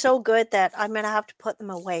 They're so good that I'm gonna have to put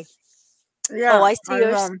them away. Yeah, Oh, I see I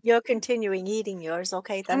yours. know. You're continuing eating yours.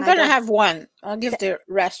 Okay, then I'm I gonna don't. have one. I'll give the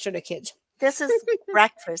rest to the kids. This is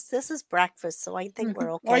breakfast. This is breakfast, so I think we're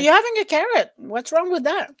Well, okay. you're having a carrot. What's wrong with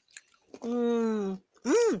that? Mmm.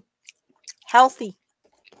 Healthy.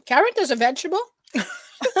 Carrot is a vegetable?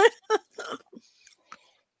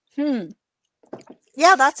 Hmm.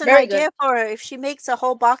 Yeah, that's an Very idea good. for her. If she makes a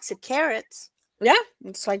whole box of carrots. Yeah,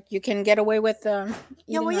 it's like you can get away with Yeah,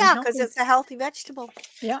 eating well, yeah, because unhealthy. it's a healthy vegetable.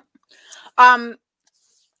 Yeah.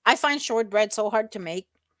 I find shortbread so hard to make.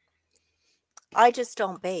 I just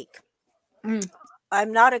don't bake. Mm.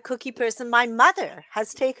 I'm not a cookie person. My mother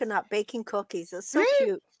has taken up baking cookies. It's so Mm.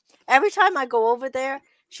 cute. Every time I go over there,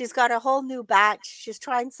 she's got a whole new batch. She's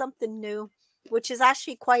trying something new. which is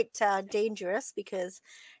actually quite dangerous because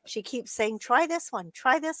she keeps saying, "Try this one,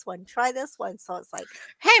 try this one, try this one." So it's like,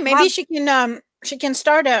 Hey, maybe Mom, she can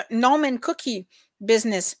start a gnome and cookie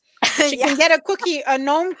business. She yeah, can get a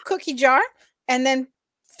gnome cookie jar and then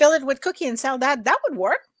fill it with cookie and sell that. That would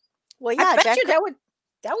work. well, I yeah, bet you that would.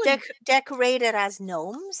 decorate it as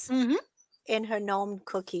gnomes Mhm. in her gnome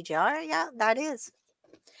cookie jar. Yeah, that is.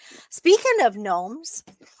 Speaking of gnomes,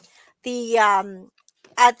 the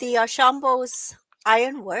at the Archambault's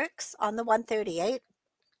Ironworks on the 138,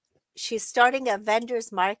 she's starting a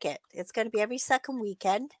vendors market. It's going to be every second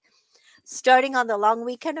weekend, starting on the long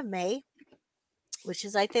weekend of May, which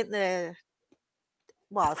is I think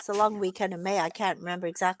it's the long weekend of May. I can't remember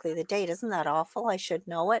exactly the date. Isn't that awful? I should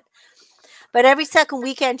know it. But every second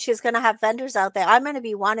weekend, she's going to have vendors out there. I'm going to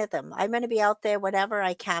be one of them. I'm going to be out there whenever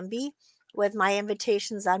I can be with my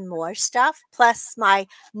invitations on more stuff, plus my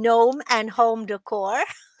gnome and home decor.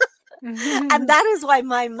 And that is why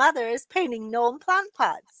my mother is painting gnome plant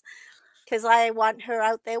pots, because I want her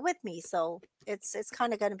out there with me. So it's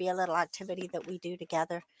kind of going to be a little activity that we do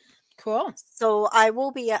together. Cool. So I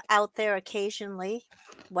will be out there occasionally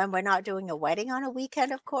when we're not doing a wedding on a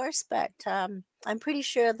weekend, of course. But I'm pretty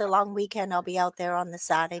sure the long weekend I'll be out there on the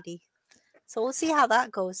Saturday. So we'll see how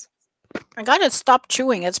that goes. I gotta stop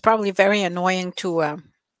chewing. It's probably very annoying to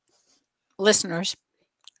listeners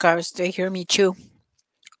because they hear me chew.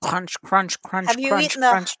 Crunch, crunch, crunch, crunch,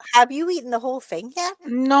 crunch. Have you eaten the whole thing yet?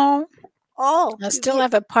 No, Oh, I still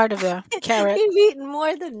have a part of the carrot. you've eaten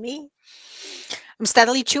more than me. I'm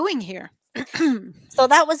steadily chewing here. So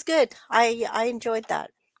that was good. I enjoyed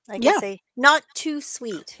that. Like I Yeah. say, not too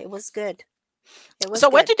sweet. It was good. It was So,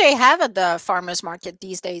 what good. do they have at the farmers market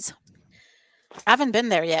these days? I haven't been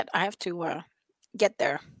there yet. I have to get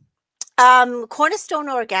there. Cornerstone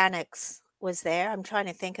Organics was there. I'm trying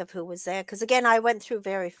to think of who was there because again, I went through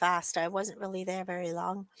very fast. I wasn't really there very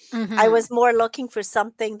long. I Hmm. was more looking for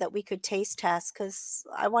something that we could taste test because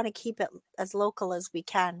I want to keep it as local as we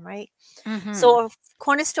can, right? Hmm. So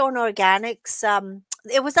Cornerstone Organics,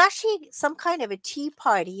 it was actually some kind of a tea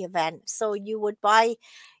party event. So you would buy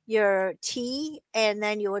your tea and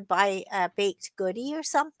then you would buy a baked goodie or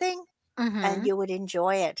something and Hmm. you would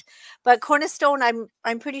enjoy it. But Cornerstone,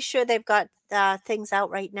 I'm pretty sure they've got things out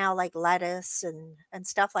right now like lettuce and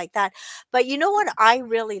stuff like that. But you know what I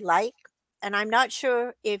really like, and I'm not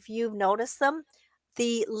sure if you've noticed them,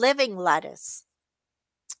 the living lettuce.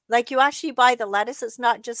 Like you actually buy the lettuce, it's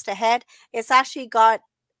not just a head; it's actually got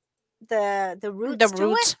the The roots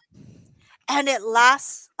to it, roots. and it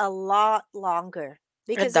lasts a lot longer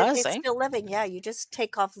It because does, it's eh? still living. Yeah, you just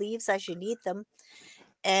take off leaves as you need them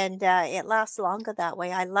and it lasts longer that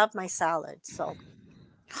way. I love my salad, so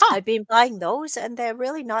Huh. I've been buying those, and they're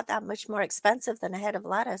really not that much more expensive than a head of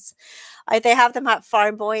lettuce. They have them at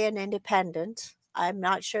Farm Boy and Independent. I'm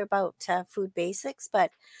not sure about Food Basics,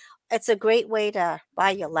 but it's a great way to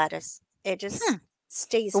buy your lettuce. It Hmm. just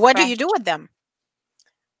stays What do fresh. you do with them?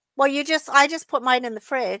 Well, I just put mine in the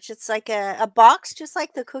fridge. It's like a box, just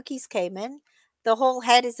like the cookies came in. The whole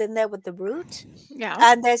head is in there with the root. Yeah.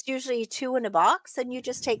 And there's usually 2 in a box, and you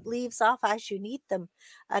just take leaves off as you need them,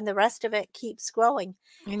 and the rest of it keeps growing,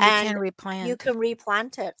 And you can and you replant. can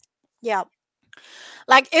replant it. Yeah.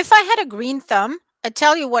 Like if I had a green thumb, I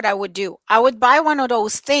tell you what I would do. I would buy one of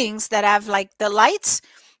those things that have like the lights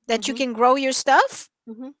that you Mhm, can grow your stuff.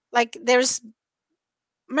 mhm. Like there's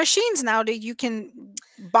machines now that you can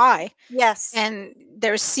buy Yes. and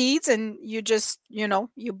there's seeds and you just,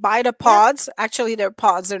 you buy the Yep, pods. Actually, they're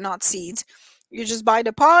pods, they're not seeds. You just buy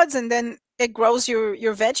the pods and then it grows your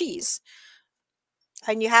veggies.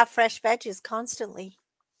 and you have fresh veggies constantly,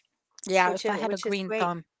 Yeah, if I had a which is green great.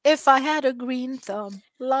 thumb. If I had a green thumb.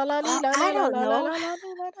 La la li la la I la don't la la know. la la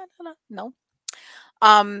la la la la. No.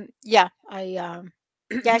 Yeah, I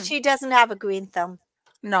Yeah, she doesn't have a green thumb.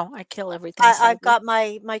 no, I kill everything I've sadly. got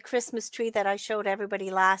my Christmas tree that I showed everybody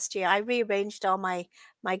last year. I rearranged all my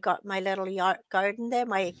little garden there,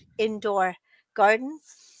 my indoor garden.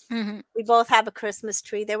 Hmm. We both have a Christmas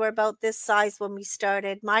tree. They were about this size when we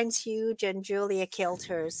started. Mine's huge and Julia killed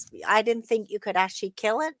hers. I didn't think you could actually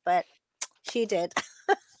kill it, but she did.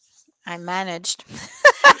 I managed.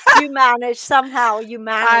 You managed somehow. You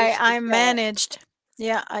I managed to I kill it. managed.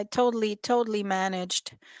 Yeah, I totally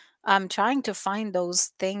managed. I'm trying to find those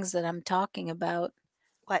things that I'm talking about.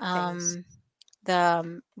 What things? Um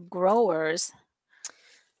the growers.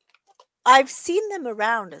 I've seen them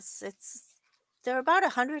around. It's they're about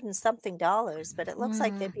 100 and something dollars, but it looks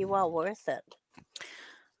like they'd Mm, be well worth it.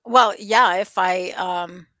 well, yeah, if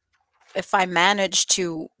I manage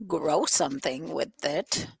to grow something with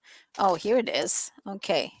it. Oh, here it is.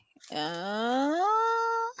 Okay. Uh,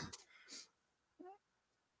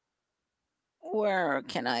 Where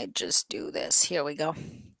can I just do this? Here we go.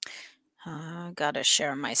 Gotta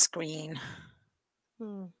share my screen.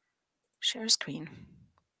 Hmm. Share screen.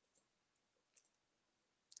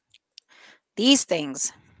 These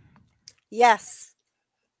things. Yes.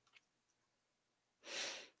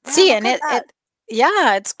 Yeah, See, look and at that.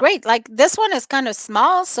 yeah, it's great. Like this one is kind of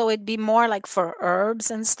small, so it'd be more like for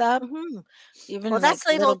herbs and stuff. Hmm. Well, Even like that's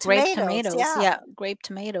little little grape tomatoes. tomatoes. Yeah. Yeah, grape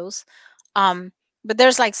tomatoes. Um, but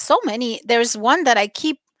there's like so many. There's one that I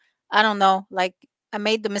keep, I don't know, like I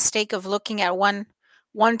made the mistake of looking at one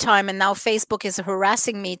time and now Facebook is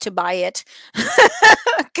harassing me to buy it.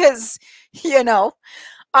 Cuz you know,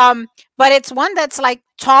 but it's one that's like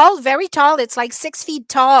tall, very tall. It's like 6 feet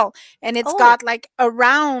tall, and it's Oh. got like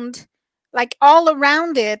around, like all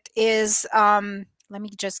around it is. Let me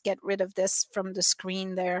just get rid of this from the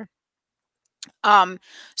screen there. Um,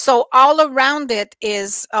 so all around it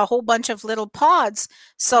is a whole bunch of little pods.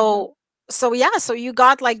 Hmm. So yeah, so you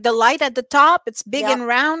got like the light at the top, it's big Yep. and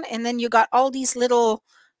round, and then you got all these little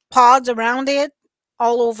pods around it,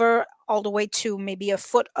 all over, all the way to maybe a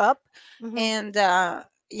foot up. Hmm. And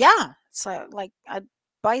yeah, so like I'd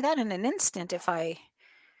buy that in an instant if I.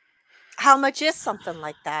 How much is something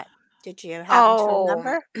like that? Did you happen to Oh,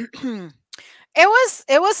 remember?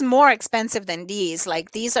 it was more expensive than these.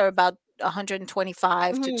 Like these are about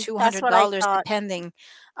 125 to Hmm. two That's hundred what I dollars thought. depending.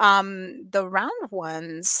 The round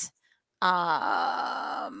ones,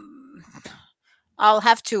 um, I'll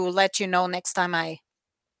have to let you know next time I.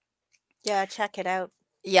 Yeah, check it out.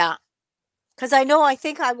 Yeah, Because I know, I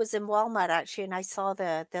think I was in Walmart actually, and I saw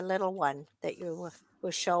the little one that you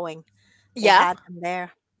were showing. They yeah, had them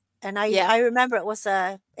there, and I yeah, I remember it was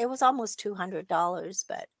almost $200,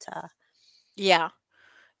 but yeah,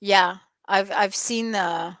 yeah. I've seen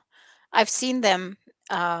I've seen them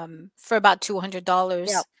for about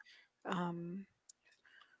yeah. $200. Um,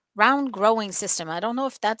 round growing system. I don't know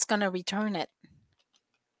if that's gonna return it.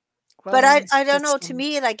 But I Growing I don't know. To system.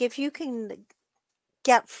 me, like if you can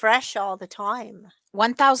get fresh all the time.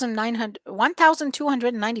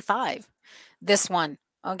 1,295. This one.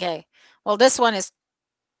 Okay. Well, this one is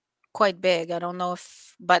quite big. I don't know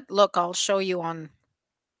if, but look, I'll show you on.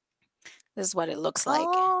 This is what it looks like.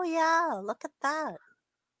 Oh yeah, look at that.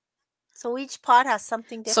 So each pot has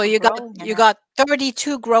something So different growing in you it. got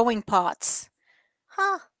 32 growing pots.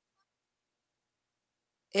 Huh.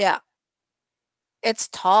 Yeah. It's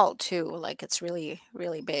tall too. Like it's really,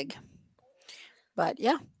 really big. But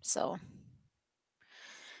yeah, so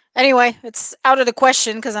anyway, it's out of the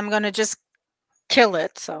question because I'm gonna just kill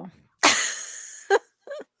it. So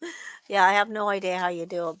Yeah, I have no idea how you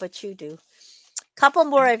do it, but you do. Couple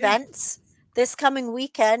more okay. events. This coming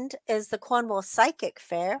weekend is the Cornwall Psychic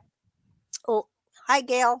Fair. Oh, hi,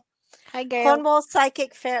 Gail. Hi, Gail. Cornwall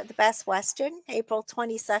Psychic Fair at the Best Western, April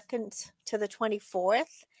 22nd to the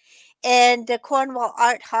 24th. And the Cornwall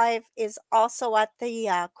Art Hive is also at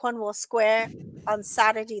the Cornwall Square on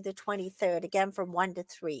Saturday, the 23rd, again from 1 to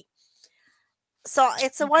 3. So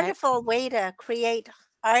it's a Okay. wonderful way to create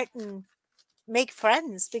art and make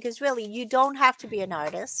friends because really you don't have to be an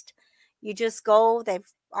artist. You just go,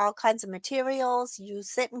 they've all kinds of materials, you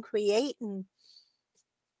sit and create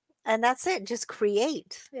and that's it. Just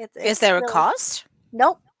create. Is It's there a really cost?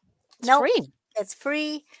 nope, It's nope. free. It's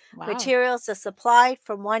free. Wow. Materials are supplied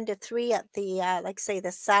from 1 to 3 at the like say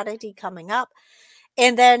the Saturday coming up.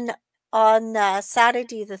 And then on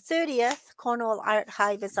Saturday the 30th, Cornwall Art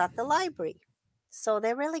Hive is at the library. So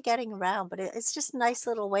they're really getting around, but it's just a nice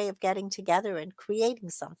little way of getting together and creating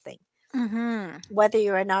something. Mm-hmm. Whether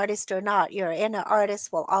you're an artist or not, your inner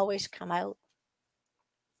artist will always come out.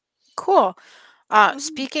 Cool. Mhm.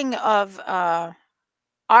 Speaking of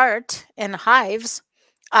art and hives,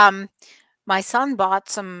 um, my son bought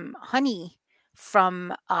some honey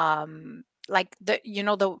from like the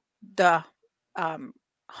um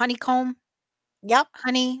honeycomb Yep.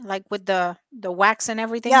 honey, like with the wax and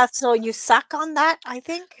everything. Yeah. So you suck on that, I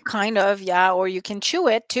think. Kind of, yeah, or you can chew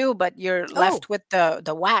it too, but you're Oh, left with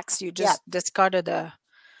the wax. You yeah. just discarded the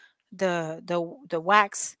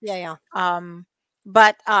wax. Yeah. Yeah. Um,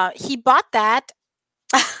 but he bought that.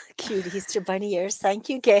 Cute Easter bunny ears. Thank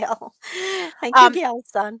you, Gail. Thank you, Um, Gail,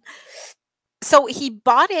 son. so he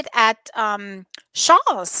bought it at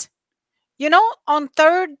Shaw's, on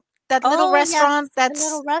Third, that little Oh, yes. restaurant. The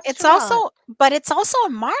little It's restaurant. also, but it's also a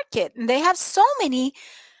market, and they have so many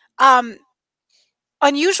um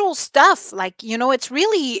unusual stuff. Like it's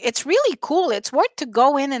really cool. It's worth to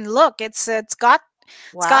go in and look.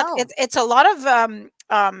 Wow. It's a lot of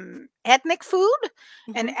ethnic food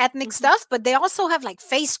and Hmm. ethnic Hmm. stuff, but they also have like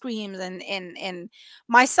face creams and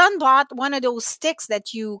my son bought one of those sticks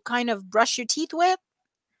that you kind of brush your teeth with,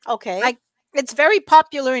 Okay. like it's very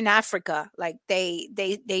popular in Africa. Like they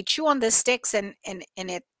chew on the sticks, and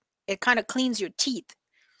it kind of cleans your teeth.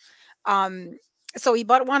 Um, so he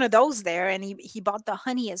bought one of those there, and he bought the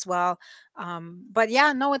honey as well. But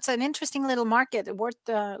yeah, no, it's an interesting little market worth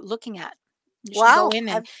looking at. You should go Wow. in,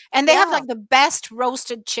 I've, and they have yeah. like the best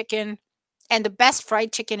roasted chicken and the best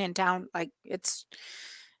fried chicken in town. Like it's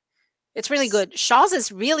really S- good. Shaw's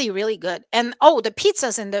is really, really good. And oh, the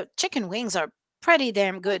pizzas and the chicken wings are pretty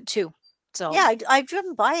damn good too. Yeah, So, I've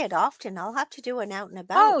driven by it often. I'll have to do an out and oh,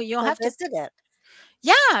 about. you'll Go have to, visit it.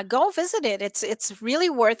 yeah, go visit it. It's really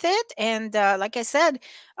worth it. And like I said,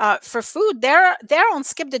 for food, they're on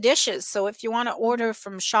Skip the Dishes. So if you want to Mhm. order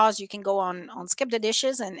from Shaw's, you can go on Skip the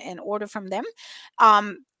Dishes and order from them.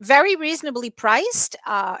 Very reasonably priced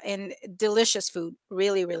and delicious food.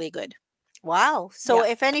 Really, really good. Wow. So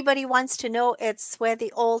Yeah. if anybody wants to know, it's where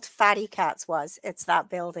the old Fatty Cats was. It's that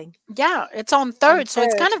building Yeah, it's on on Third, so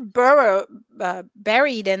it's kind Third. of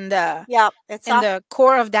buried Yeah, it's in off. the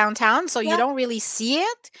core of downtown, so you Yeah, don't really see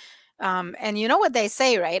it. And you know what they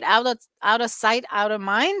say, right? Out of sight, out of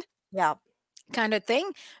mind, yeah. kind of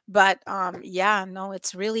thing. But yeah, no,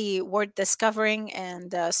 it's really worth discovering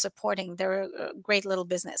and supporting. They're a great little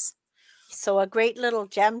business. So a great little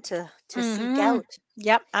gem to seek Mm-hmm. out.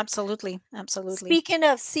 Yep, absolutely, absolutely. Speaking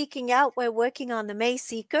of seeking out, we're working on the May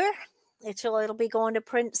Seeker. It'll be going to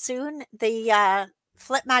print soon. The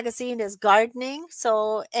Flip magazine is gardening,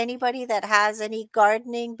 so anybody that has any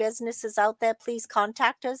gardening businesses out there, please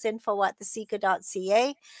contact us,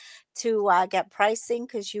 info@theseeker.ca, to get pricing,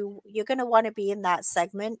 because you're going to want to be in that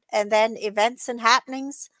segment. And then events and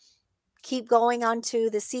happenings, keep going onto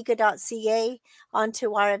theseeker.ca,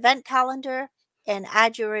 onto our event calendar, and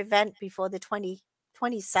add your event before the 22nd,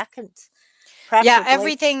 Yeah,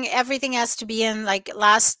 preferably. everything has to be in. Like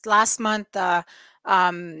last month,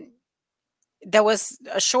 um there was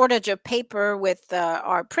a shortage of paper with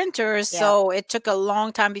our printers, Yeah. so it took a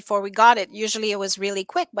long time before we got it. Usually it was really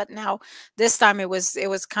quick, but now this time it was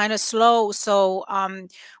kind of slow. So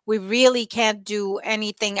we really can't do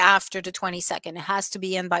anything after the 22nd. It has to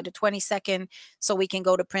be in by the 22nd, so we can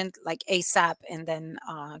go to print like ASAP, and then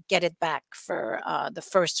get it back for the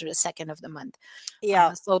first or the second of the month.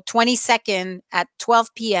 Yeah. So 22nd at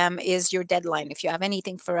 12 p.m. is your deadline. If you have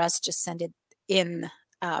anything for us, just send it in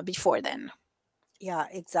before then. Yeah,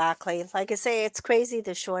 exactly. Like I say, it's crazy,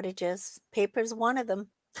 the shortages. Paper's one of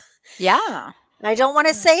them. Yeah. I don't want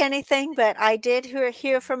to Yeah. say anything, but I did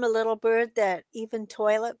hear from a little bird that even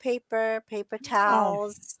toilet paper, paper Oh,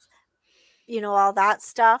 towels, all that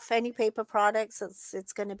stuff, any paper products,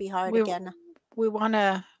 it's going to be hard we again. we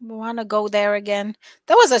wanna go there again.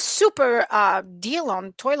 There was a super deal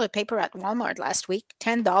on toilet paper at Walmart last week.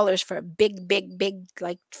 $10 for a big, big, big,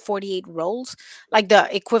 like 48 rolls, like the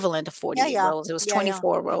equivalent of Yeah, 48 yeah. rolls. It was Yeah, yeah.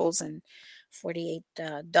 24 rolls and 48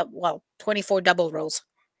 24 double rolls.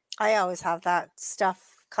 I always have that stuff,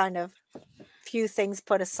 kind of few things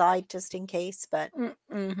put aside just in case, but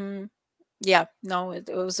Mm-hmm. Yeah, no, it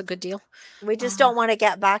was a good deal. we just Uh, don't want to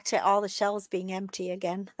get back to all the shelves being empty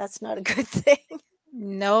again. That's not a good thing.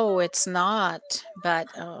 no, it's not. But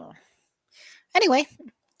anyway,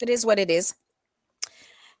 it is what it is.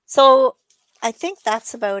 So I think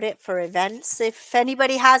that's about it for events. If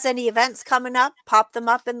anybody has any events coming up, pop them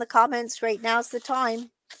up in the comments. Right now's the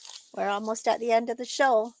time. We're almost at the end of the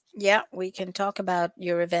show. Yeah, we can talk about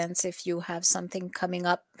your events if you have something coming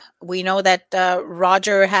up. We know that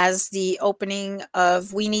Roger has the opening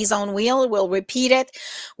of Weenie's on Wheel. We'll repeat it.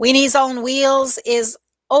 Weenie's on Wheels is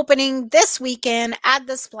opening this weekend at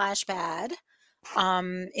the Splash Pad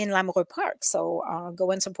in Lamoureux Park. So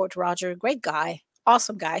go and support Roger. Great guy.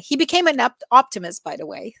 Awesome guy. He became an optimist, by the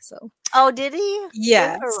way. So Oh, did he? Good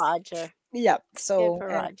for yes. Roger. Yeah. Good So for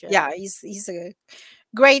Roger. yeah, he's a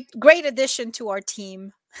great addition to our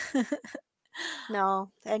team.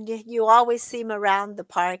 No, and you always see him around the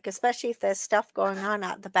park, especially if there's stuff going on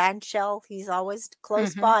at the band shell. He's always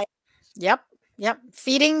close Mhm. by. Yep, yep.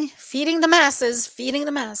 Feeding the masses, feeding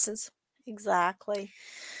the masses. Exactly.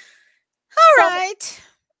 All So right.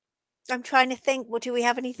 I'm trying to think, well, do we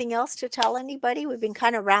have anything else to tell anybody? We've been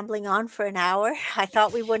kind of rambling on for an hour. I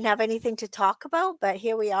thought we wouldn't have anything to talk about, but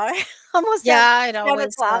here we are, almost at Yeah, it 10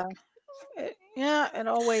 always o'clock. yeah, it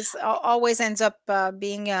always ends up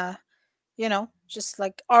being just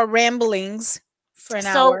like our ramblings for an So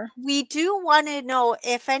hour. we do want to know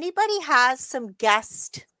if anybody has some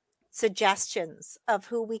guest suggestions of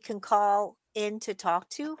who we can call in to talk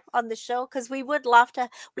to on the show, because we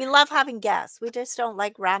love having guests. We just don't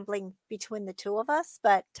like rambling between the two of us,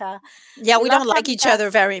 but Yeah, we we love don't like having each other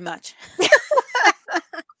guests. very much.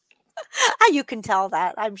 You can tell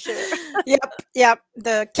that, I'm sure. Yep.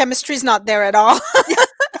 The chemistry's not there at all.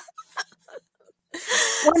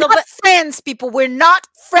 We're So, not but friends, people. We're not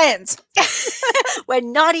friends. we're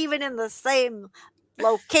not even in the same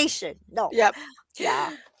location. No. Yep.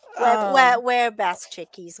 Yeah. Oh, We're best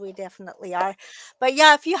chickies. We definitely are. But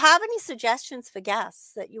yeah, if you have any suggestions for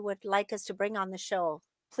guests that you would like us to bring on the show,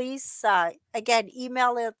 please, again,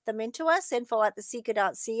 them into us,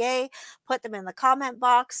 info@thesika.ca. Put them in the comment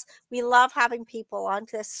box. We love having people on.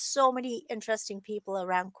 There's so many interesting people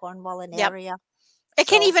around Cornwall and yep. area. It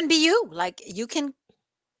can So even be you. Like you can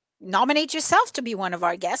nominate yourself to be one of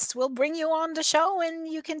our guests. We'll bring you on the show and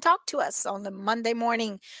you can talk to us on the Monday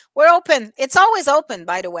morning. We're open. It's always open,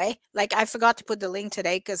 by the way. Like I forgot to put the link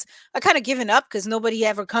today because I kind of given up because nobody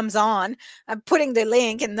ever comes on. I'm putting the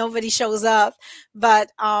link and nobody shows up.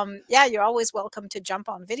 But yeah, you're always welcome to jump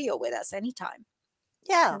on video with us anytime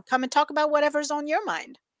yeah, and come and talk about whatever's on your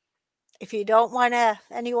mind. if you don't want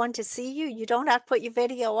anyone to see you, you don't have to put your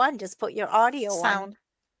video on. Just put your audio on. Sound.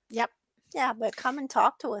 Yep. Yeah, but come and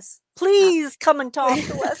talk to us. Please come and talk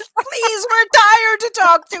to us. Please, we're tired to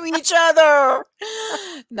talk to each other.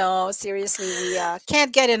 No, seriously, we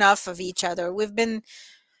can't get enough of each other. We've been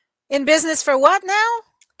in business for what now?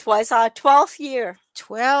 Twice our 12th year.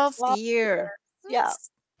 12th 12th year. Yeah. That's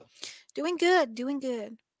doing good, doing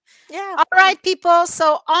good. Yeah. All right, people.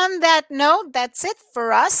 So, on that note, that's it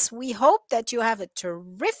for us. We hope that you have a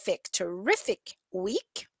terrific, terrific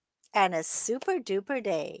week. And a super duper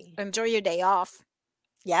day. Enjoy your day off.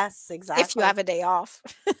 Yes, exactly. If you have a day off.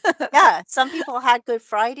 Yeah, some people had Good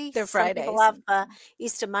Friday. They're Some people Fridays. have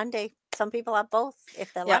Easter Monday. Some people have both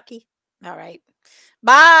if they're Yep. lucky. All right.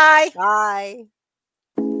 Bye. Bye.